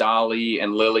sitting with Dolly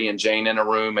and Lily and Jane in a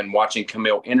room and watching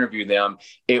Camille interview them.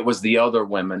 It was the other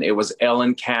women. It was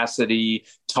Ellen Cassidy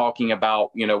talking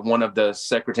about, one of the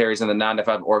secretaries in the 9 to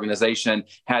 5 organization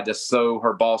had to sew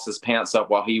her boss's pants up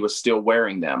while he was still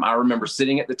wearing them. I remember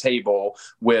sitting at the table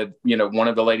with, one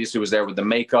of the ladies who was there with the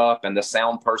makeup and the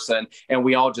sound person, and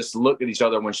we all just looked at each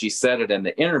other when she said it in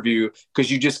the interview, because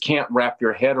you just can't wrap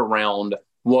your head around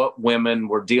what women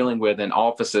were dealing with in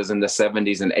offices in the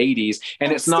 70s and 80s.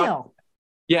 And it's still. not.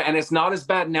 Yeah, and it's not as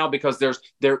bad now because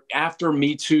there after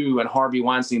Me Too and Harvey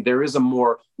Weinstein, there is a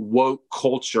more woke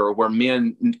culture where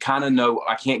men kind of know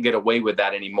I can't get away with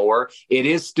that anymore. It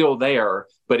is still there,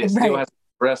 but it still has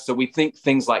rest. So we think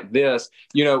things like this,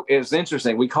 it's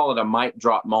interesting. We call it a mic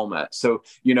drop moment. So,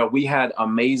 we had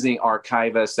amazing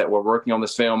archivists that were working on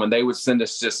this film, and they would send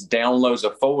us just downloads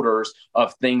of folders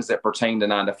of things that pertain to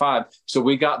 9 to 5. So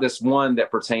we got this one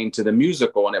that pertained to the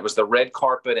musical, and it was the red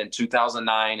carpet in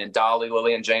 2009, and Dolly,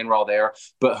 Lily, and Jane were all there.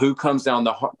 But who comes down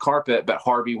the carpet but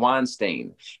Harvey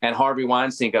Weinstein? And Harvey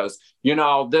Weinstein goes,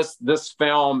 this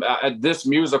film, this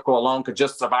musical alone could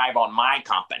just survive on my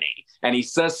company. And he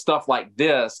says stuff like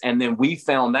this. And then we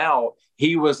found out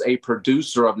he was a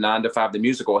producer of 9 to 5, the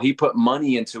musical. He put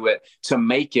money into it to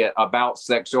make it about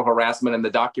sexual harassment in the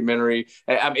documentary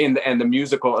and the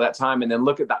musical at that time. And then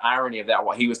look at the irony of that,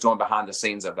 what he was doing behind the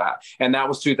scenes of that. And that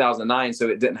was 2009. So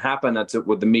it didn't happen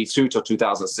with the Me Too till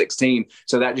 2016.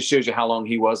 So that just shows you how long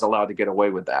he was allowed to get away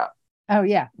with that. Oh,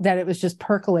 yeah, that it was just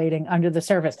percolating under the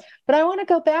surface. But I want to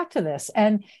go back to this.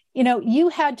 And, you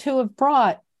had to have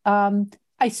brought,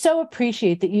 I so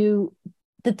appreciate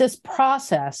that this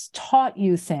process taught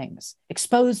you things,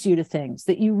 exposed you to things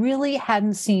that you really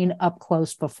hadn't seen up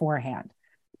close beforehand.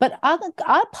 But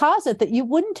I'll posit that you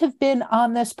wouldn't have been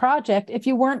on this project if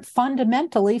you weren't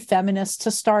fundamentally feminist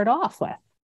to start off with.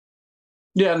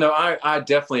 Yeah, no, I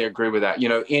definitely agree with that.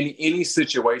 Any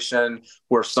situation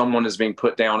where someone is being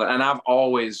put down, and I've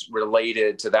always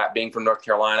related to that being from North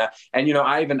Carolina. And,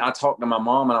 I talked to my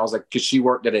mom, and I was like, because she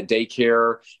worked at a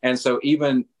daycare. And so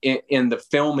even in the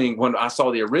filming, when I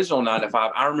saw the original 9 to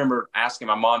 5, I remember asking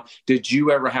my mom, did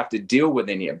you ever have to deal with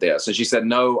any of this? And she said,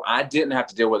 no, I didn't have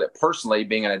to deal with it personally,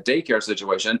 being in a daycare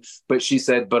situation. But she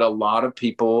said, but a lot of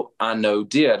people I know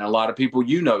did. And a lot of people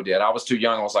did. I was too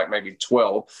young. I was like maybe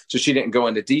 12. So she didn't go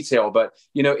into detail. But,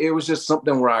 it was just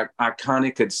something where I kind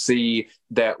of could see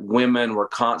that women were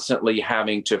constantly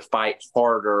having to fight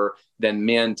harder than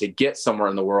men to get somewhere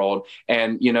in the world.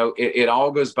 And, it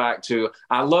all goes back to,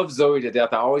 I love Zoe to death.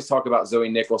 I always talk about Zoe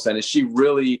Nicholson, and she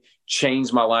really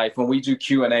changed my life. When we do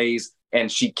Q&As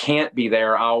and she can't be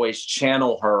there, I always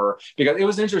channel her, because it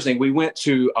was interesting. We went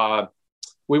to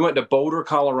Boulder,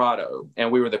 Colorado,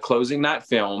 and we were the closing night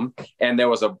film, and there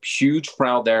was a huge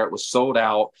crowd there. It was sold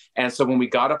out. And so when we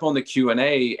got up on the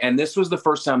Q&A, and this was the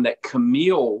first time that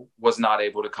Camille was not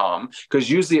able to come, because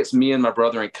usually it's me and my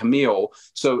brother and Camille.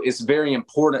 So it's very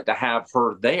important to have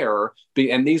her there.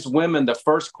 And these women, the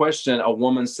first question a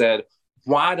woman said,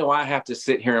 why do I have to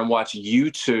sit here and watch you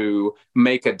two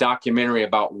make a documentary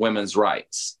about women's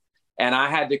rights? And I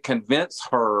had to convince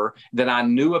her that I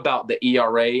knew about the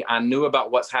ERA. I knew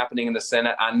about what's happening in the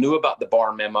Senate. I knew about the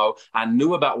Barr memo. I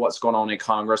knew about what's going on in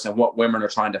Congress and what women are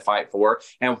trying to fight for,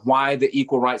 and why the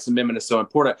Equal Rights Amendment is so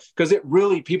important. Because it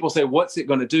really, people say, what's it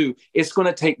going to do? It's going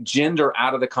to take gender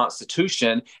out of the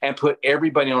Constitution and put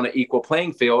everybody on an equal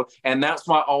playing field. And that's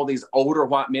why all these older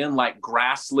white men like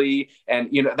Grassley, and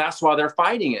that's why they're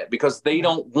fighting it, because they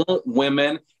don't want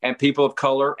women and people of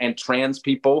color and trans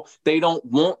people. They don't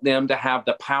want them to have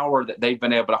the power that they've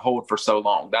been able to hold for so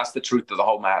long. That's the truth of the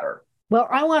whole matter. Well,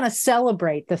 I want to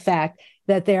celebrate the fact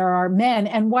that there are men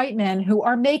and white men who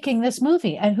are making this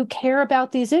movie and who care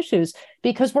about these issues,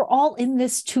 because we're all in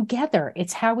this together.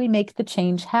 It's how we make the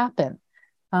change happen.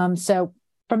 So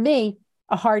from me,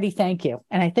 a hearty thank you.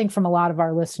 And I think from a lot of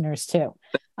our listeners too.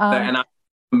 And I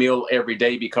Camille every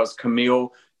day, because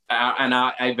Camille, and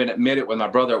I've been admitted with my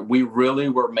brother, we really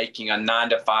were making a 9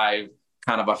 to 5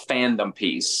 kind of a fandom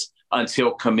piece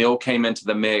until Camille came into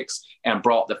the mix and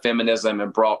brought the feminism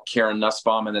and brought Karen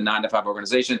Nussbaum and the 9 to 5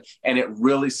 organization. And it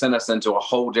really sent us into a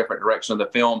whole different direction of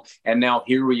the film. And now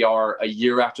here we are a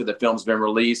year after the film's been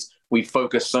released. We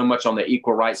focus so much on the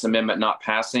Equal Rights Amendment not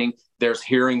passing. There's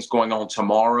hearings going on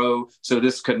tomorrow. So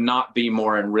this could not be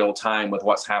more in real time with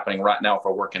what's happening right now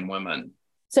for working women.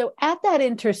 So at that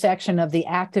intersection of the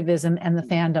activism and the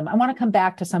fandom, I want to come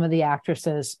back to some of the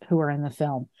actresses who are in the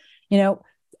film.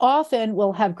 Often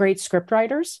we'll have great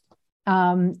scriptwriters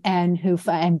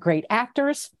and great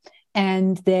actors,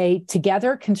 and they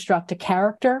together construct a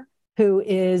character who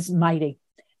is mighty,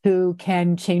 who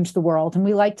can change the world. And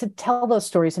we like to tell those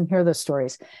stories and hear those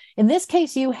stories. In this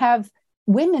case, you have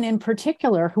women in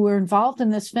particular who are involved in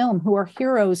this film who are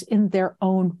heroes in their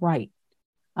own right.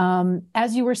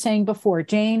 As you were saying before,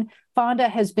 Jane Fonda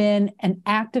has been an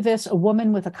activist, a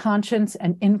woman with a conscience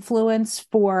and influence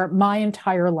for my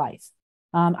entire life.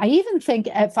 I even think,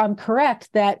 if I'm correct,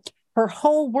 that her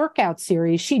whole workout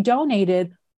series, she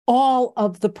donated all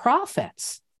of the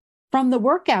profits from the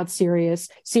workout series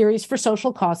for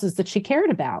social causes that she cared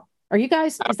about. Are you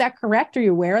guys, is that correct? Are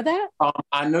you aware of that?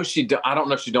 I know I don't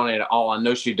know if she donated all. I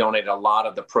know she donated a lot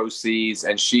of the proceeds.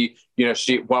 And she,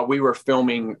 while we were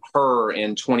filming her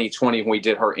in 2020, when we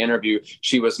did her interview,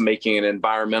 she was making an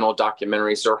environmental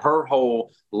documentary. So her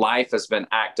whole life has been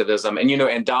activism. And,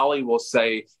 and Dolly will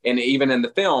say, and even in the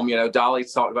film, Dolly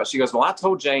talked about, she goes, well, I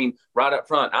told Jane right up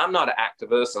front, I'm not an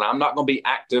activist and I'm not going to be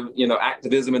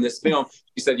activism in this film.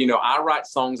 She said, I write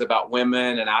songs about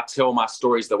women and I tell my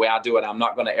stories the way I do it. I'm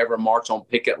not going to ever march on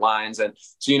picket lines. And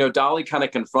so, Dolly kind of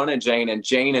confronted Jane, and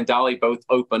Jane and Dolly both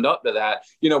opened up to that.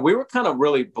 We were kind of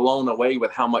really blown away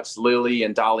with how much Lily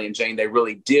and Dolly and Jane, they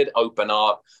really did open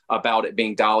up about it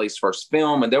being Dolly's first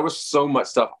film. And there was so much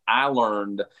stuff I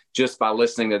learned just by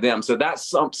listening to them. So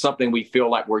that's something we feel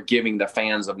like we're giving the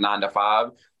fans of 9 to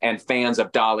 5 and fans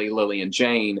of Dolly, Lily, and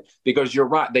Jane, because you're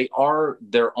right. They are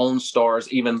their own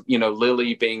stars. Even,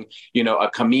 Lily being, a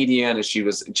comedian, and she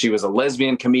was a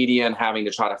lesbian comedian having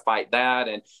to try to fight that.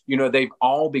 And, they've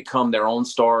all become their own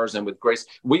stars. And with Grace,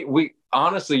 we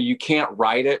honestly, you can't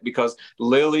write it, because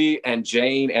Lily and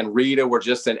Jane and Rita were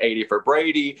just in 80 for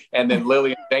Brady. And then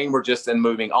Lily and Jane were just in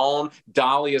Moving On.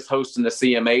 Dolly is hosting the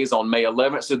CMAs on May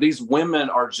 11th. So these women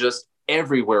are just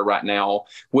everywhere right now,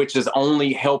 which is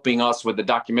only helping us with the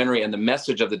documentary and the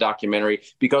message of the documentary,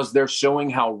 because they're showing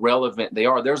how relevant they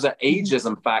are. There's an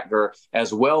ageism factor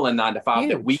as well in 9 to 5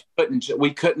 that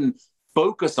we couldn't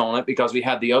focus on it because we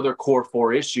had the other core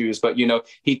 4 issues. But,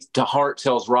 Hart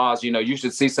tells Roz, you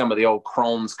should see some of the old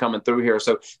crones coming through here.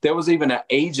 So there was even an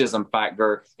ageism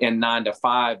factor in 9 to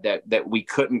 5 that we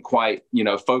couldn't quite,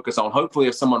 focus on. Hopefully,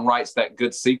 if someone writes that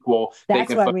good sequel,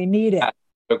 that's why we need it.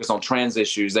 Focus on trans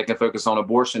issues. They can focus on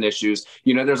abortion issues.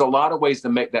 There's a lot of ways to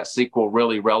make that sequel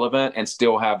really relevant and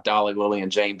still have Dolly, Lily,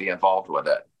 and Jane be involved with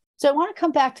it. So I want to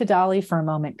come back to Dolly for a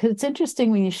moment, because it's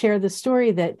interesting when you share the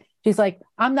story that she's like,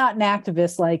 I'm not an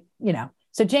activist,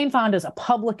 So Jane Fonda is a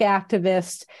public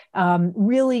activist,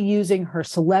 really using her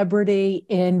celebrity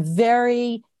in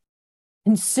very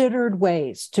considered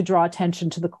ways to draw attention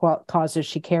to the causes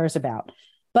she cares about.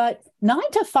 But 9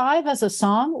 to 5 as a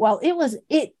song, well,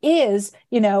 it is,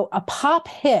 a pop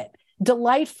hit,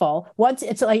 delightful. Once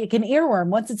it's like an earworm,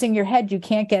 once it's in your head, you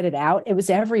can't get it out. It was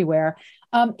everywhere.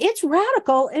 It's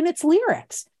radical in its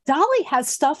lyrics. Dolly has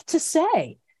stuff to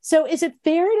say. So is it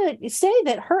fair to say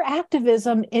that her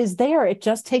activism is there? It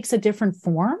just takes a different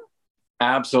form?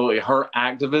 Absolutely. Her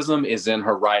activism is in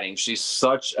her writing. She's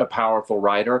such a powerful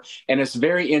writer. And it's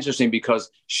very interesting because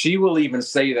she will even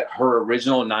say that her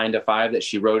original 9 to 5 that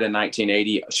she wrote in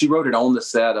 1980, she wrote it on the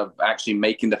set of actually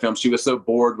making the film. She was so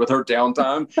bored with her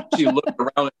downtime. She looked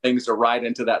around at things to write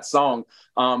into that song.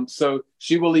 So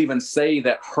she will even say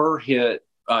that her hit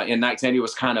in 1980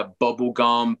 was kind of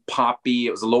bubblegum poppy.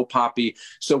 It was a little poppy.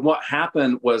 So what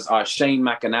happened was Shane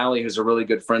McAnally, who's a really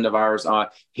good friend of ours,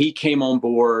 he came on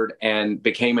board and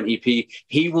became an EP.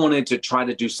 He wanted to try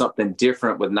to do something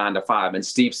different with 9 to 5. And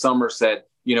Steve Summers said,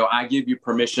 I give you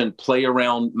permission, play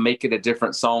around, make it a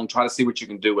different song, try to see what you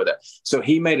can do with it. So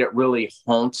he made it really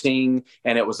haunting,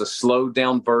 and it was a slowed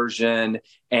down version.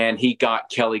 And he got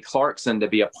Kelly Clarkson to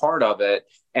be a part of it.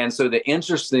 And so the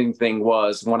interesting thing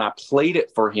was when I played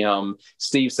it for him,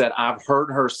 Steve said, I've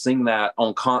heard her sing that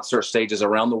on concert stages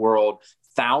around the world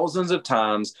thousands of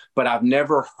times, but I've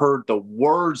never heard the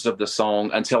words of the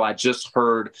song until I just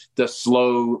heard the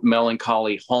slow,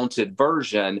 melancholy, haunted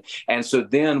version. And so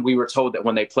then we were told that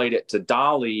when they played it to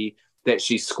Dolly, that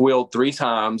she squealed 3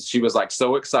 times. She was like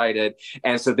so excited.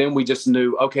 And so then we just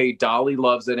knew, okay, Dolly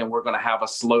loves it. And we're going to have a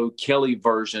slow Kelly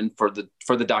version for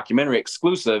the documentary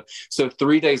exclusive. So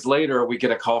 3 days later, we get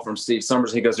a call from Steve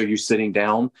Summers. He goes, are you sitting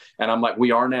down? And I'm like,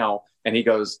 we are now. And he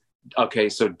goes, okay,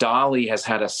 so Dolly has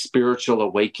had a spiritual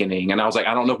awakening. And I was like,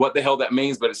 I don't know what the hell that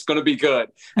means, but it's going to be good.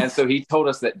 And so he told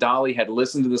us that Dolly had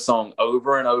listened to the song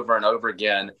over and over and over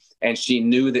again. And she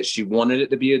knew that she wanted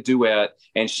it to be a duet.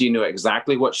 And she knew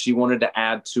exactly what she wanted to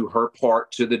add to her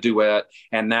part to the duet.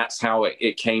 And that's how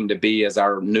it came to be as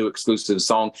our new exclusive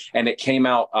song. And it came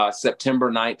out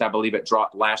September 9th. I believe it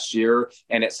dropped last year.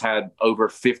 And it's had over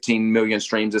 15 million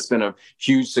streams. It's been a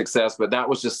huge success. But that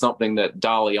was just something that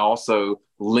Dolly also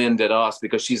lended us,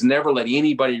 because she's never let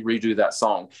anybody redo that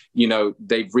song.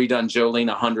 They've redone Jolene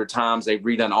 100 times. They've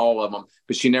redone all of them,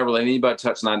 but she never let anybody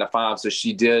touch 9 to 5. So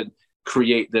she did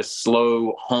create this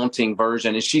slow, haunting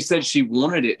version. And she said she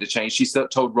wanted it to change. She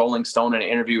told Rolling Stone in an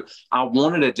interview, I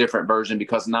wanted a different version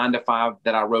because 9 to 5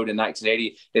 that I wrote in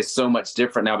 1980 is so much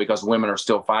different now because women are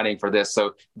still fighting for this.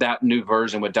 So that new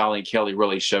version with Dolly and Kelly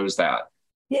really shows that.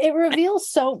 It reveals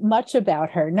so much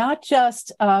about her, not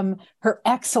just her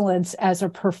excellence as a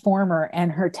performer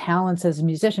and her talents as a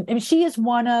musician. I mean, she is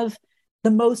one of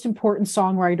the most important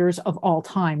songwriters of all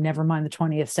time, never mind the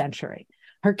 20th century.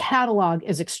 Her catalog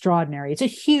is extraordinary. It's a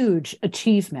huge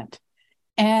achievement.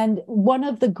 And one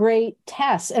of the great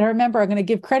tests, and I remember I'm going to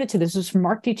give credit to this was from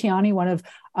Mark DiCiani, one of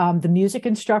the music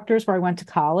instructors where I went to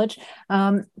college,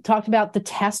 talked about the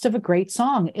test of a great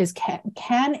song is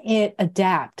can it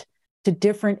adapt to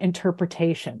different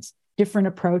interpretations, different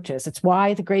approaches. It's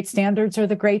why the great standards are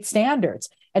the great standards.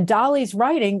 And Dolly's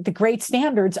writing the great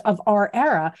standards of our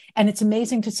era. And it's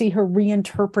amazing to see her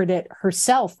reinterpret it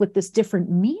herself with this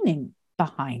different meaning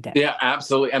behind it. Yeah,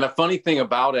 absolutely. And a funny thing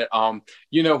about it,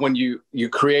 when you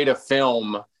create a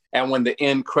film and when the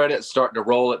end credits start to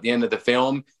roll at the end of the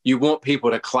film, you want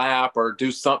people to clap or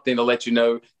do something to let you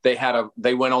know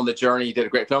they went on the journey, did a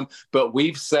great film. But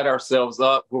we've set ourselves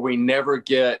up where we never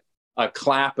get a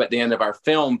clap at the end of our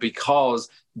film because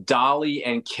Dolly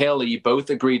and Kelly both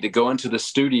agreed to go into the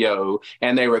studio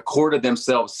and they recorded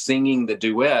themselves singing the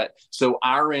duet. So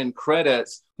our end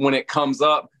credits, when it comes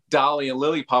up, Dolly and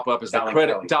Lily pop up as the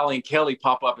credit. Dolly and Kelly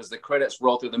pop up as the credits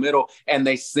roll through the middle, and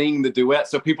they sing the duet.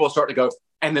 So people start to go,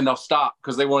 and then they'll stop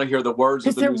because they want to hear the words.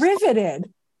 Because they're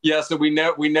riveted. Yeah, so we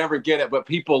never get it, but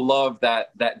people love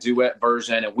that duet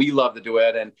version, and we love the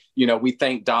duet, and we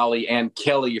thank Dolly and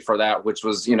Kelly for that, which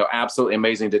was absolutely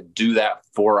amazing to do that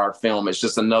for our film. It's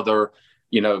just another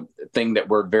thing that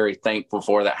we're very thankful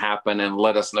for that happened, and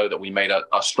let us know that we made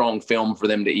a strong film for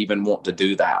them to even want to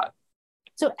do that.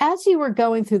 So as you were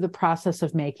going through the process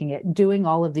of making it, doing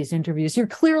all of these interviews, you're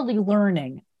clearly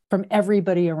learning from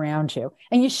everybody around you.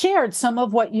 And you shared some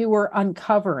of what you were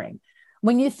uncovering.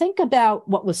 When you think about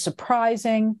what was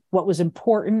surprising, what was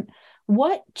important,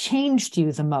 what changed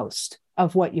you the most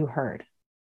of what you heard?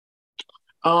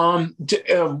 One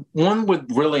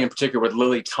in particular with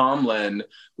Lily Tomlin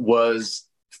was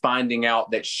finding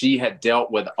out that she had dealt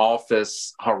with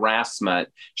office harassment.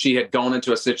 She had gone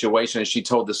into a situation, and she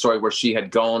told the story where she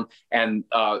had gone and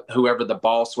whoever the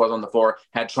boss was on the floor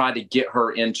had tried to get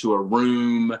her into a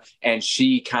room, and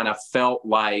she kind of felt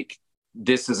like,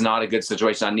 this is not a good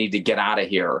situation. I need to get out of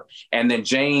here. And then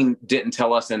Jane didn't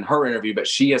tell us in her interview, but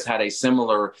she has had a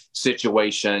similar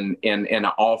situation in an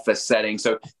office setting.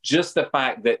 So just the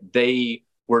fact that they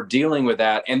were dealing with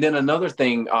that. And then another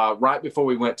thing, right before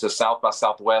we went to South by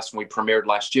Southwest, when we premiered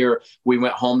last year, we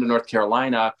went home to North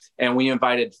Carolina and we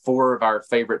invited 4 of our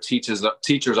favorite teachers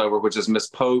over, which is Miss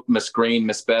Pope, Miss Green,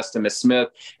 Miss Best, and Miss Smith.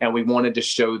 And we wanted to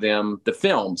show them the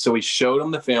film. So we showed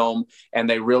them the film and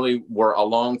they really were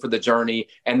along for the journey.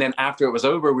 And then after it was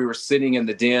over, we were sitting in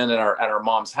the den at our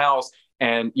mom's house.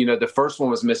 And, the first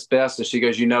one was Miss Best. And she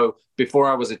goes, before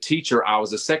I was a teacher, I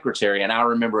was a secretary. And I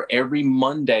remember every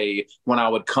Monday when I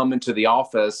would come into the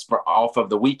office off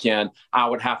of the weekend, I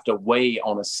would have to weigh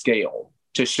on a scale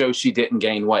to show she didn't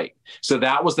gain weight. So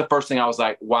that was the first thing I was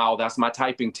like, wow, that's my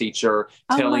typing teacher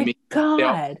telling me.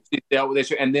 God. She dealt with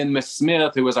this. And then Miss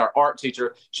Smith, who was our art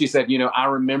teacher, she said, I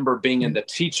remember being in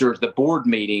the board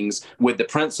meetings with the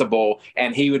principal,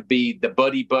 and he would be the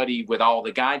buddy with all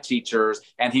the guy teachers,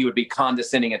 and he would be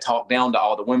condescending and talk down to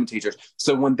all the women teachers.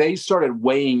 So when they started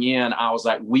weighing in, I was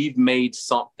like, we've made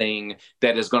something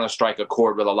that is going to strike a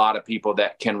chord with a lot of people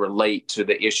that can relate to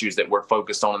the issues that we're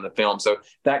focused on in the film. So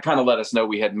that kind of let us know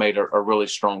we had made a really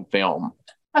strong film.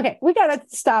 Okay, we got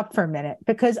to stop for a minute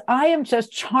because I am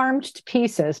just charmed to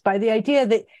pieces by the idea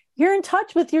that you're in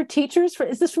touch with your teachers.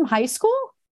 Is this from high school?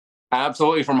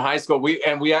 Absolutely, from high school. We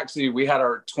had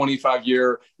our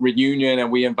 25-year reunion,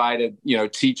 and we invited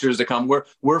teachers to come.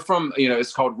 We're from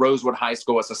it's called Rosewood High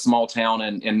School. It's a small town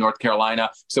in North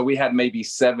Carolina. So we had maybe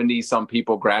 70 some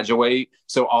people graduate.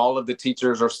 So all of the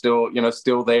teachers are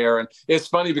still there. And it's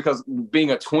funny because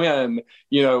being a twin,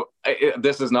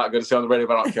 this is not good to say on the radio,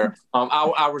 but I don't care.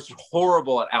 I was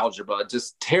horrible at algebra,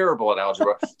 just terrible at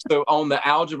algebra. So on the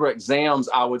algebra exams,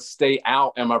 I would stay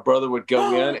out, and my brother would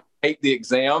go in. Take the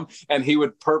exam, and he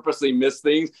would purposely miss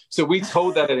things. So we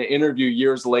told that in an interview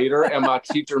years later, and my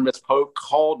teacher, Miss Pope,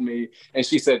 called me and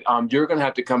she said, you're going to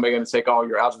have to come back and take all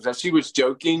your algebra. And she was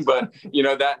joking, but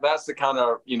that's the kind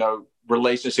of,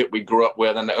 relationship we grew up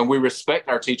with. And we respect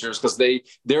our teachers because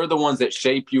they're the ones that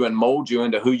shape you and mold you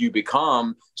into who you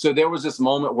become. So there was this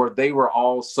moment where they were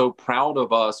all so proud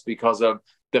of us because of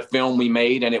the film we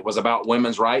made, and it was about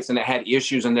women's rights, and it had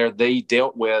issues in there they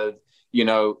dealt with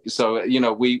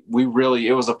So, we really,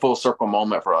 it was a full circle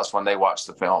moment for us when they watched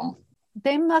the film.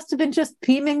 They must have been just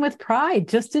beaming with pride,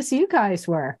 just as you guys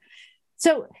were.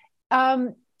 So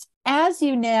as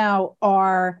you now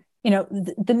are,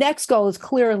 the next goal is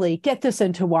clearly get this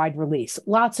into wide release.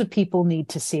 Lots of people need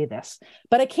to see this,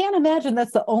 but I can't imagine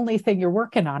that's the only thing you're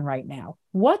working on right now.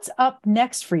 What's up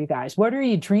next for you guys? What are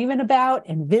you dreaming about,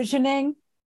 envisioning?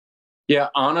 Yeah,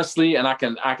 honestly, and I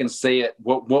can say it,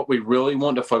 what we really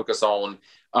want to focus on,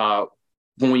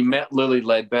 when we met Lily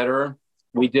Ledbetter,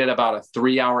 we did about a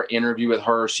 3-hour interview with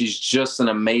her. She's just an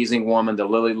amazing woman, the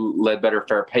Lily Ledbetter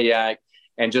Fair Pay Act,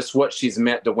 and just what she's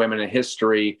meant to women in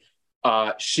history.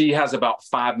 She has about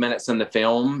 5 minutes in the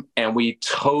film, and we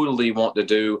totally want to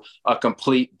do a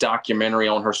complete documentary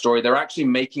on her story. They're actually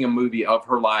making a movie of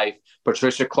her life.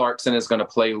 Patricia Clarkson is going to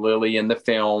play Lily in the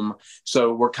film.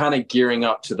 So we're kind of gearing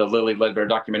up to the Lily Ledbetter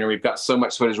documentary. We've got so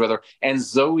much footage with her. And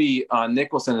Zoe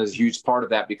Nicholson is a huge part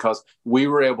of that because we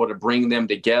were able to bring them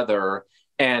together.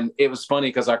 And it was funny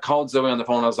because I called Zoe on the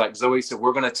phone. I was like, Zoe, so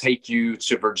we're going to take you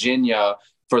to Virginia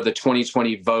for the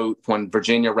 2020 vote when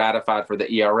Virginia ratified for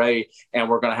the ERA, and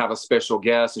we're going to have a special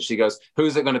guest. And she goes,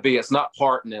 who's it going to be? It's not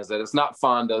Parton, is it? It's not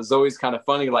Fonda. Zoe's kind of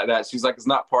funny like that. She's like, it's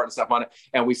not Parton, it's not Fonda.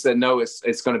 And we said, no,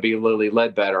 it's going to be Lily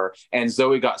Ledbetter. And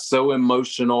Zoe got so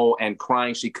emotional and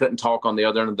crying, she couldn't talk on the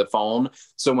other end of the phone.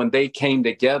 So when they came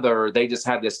together, they just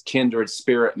had this kindred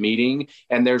spirit meeting.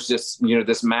 And there's just,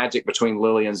 this magic between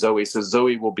Lily and Zoe. So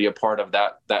Zoe will be a part of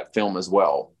that film as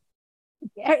well.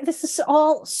 This is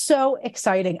all so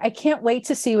exciting. I can't wait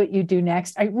to see what you do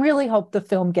next. I really hope the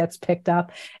film gets picked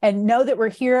up, and know that we're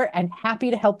here and happy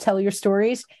to help tell your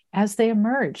stories as they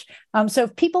emerge. So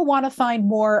if people want to find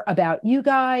more about you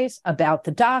guys, about the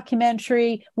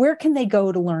documentary, where can they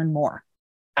go to learn more?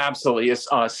 Absolutely. It's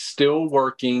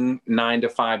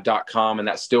stillworking9to5.com, and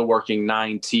that's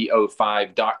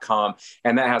stillworking9to5.com.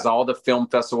 And that has all the film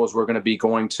festivals we're going to be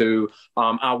going to.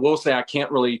 I will say I can't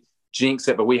really jinx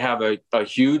it, but we have a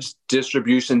huge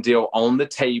distribution deal on the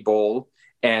table,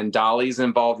 and Dolly's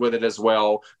involved with it as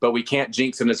well, but we can't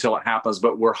jinx it until it happens.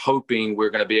 But we're hoping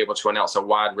we're going to be able to announce a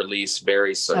wide release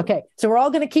very soon. Okay. So we're all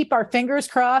going to keep our fingers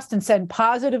crossed and send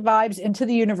positive vibes into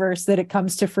the universe that it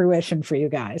comes to fruition for you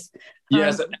guys.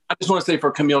 Yes. I just want to say for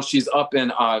Camille, she's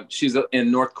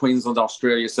in North Queensland,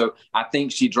 Australia. So I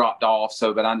think she dropped off.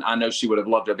 But I know she would have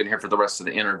loved to have been here for the rest of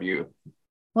the interview.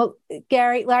 Well,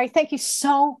 Gary, Larry, thank you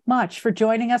so much for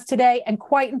joining us today. And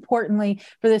quite importantly,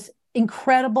 for this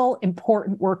incredible,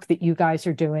 important work that you guys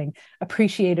are doing.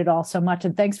 Appreciate it all so much.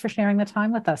 And thanks for sharing the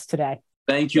time with us today.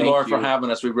 Thank you, Laura, for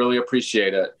having us. We really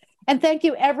appreciate it. And thank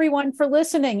you, everyone, for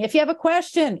listening. If you have a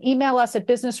question, email us at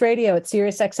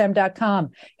businessradio@SiriusXM.com.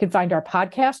 You can find our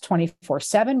podcast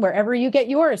 24/7 wherever you get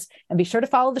yours. And be sure to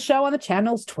follow the show on the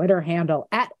channel's Twitter handle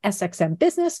 @SXM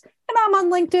Business. And I'm on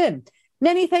LinkedIn.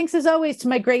 Many thanks, as always, to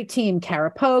my great team, Kara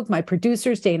Pogue, my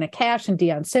producers, Dana Cash and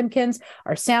Dion Simpkins,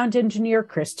 our sound engineer,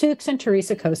 Chris Tukes, and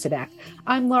Teresa Kosadak.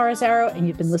 I'm Laura Zarrow, and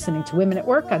you've been listening to Women at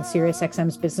Work on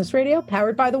SiriusXM's Business Radio,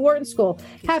 powered by the Wharton School.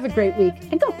 Have a great week,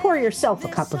 and go pour yourself a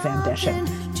cup of ambition.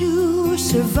 To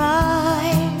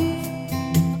survive.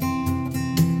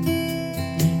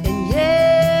 And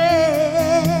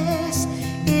yes,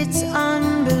 it's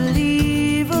unbelievable.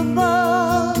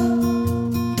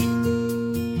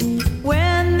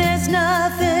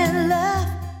 Nothing left.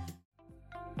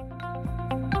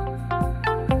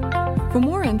 For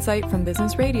more insight from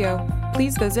Business Radio,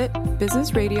 please visit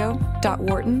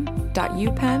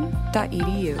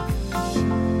businessradio.wharton.upenn.edu.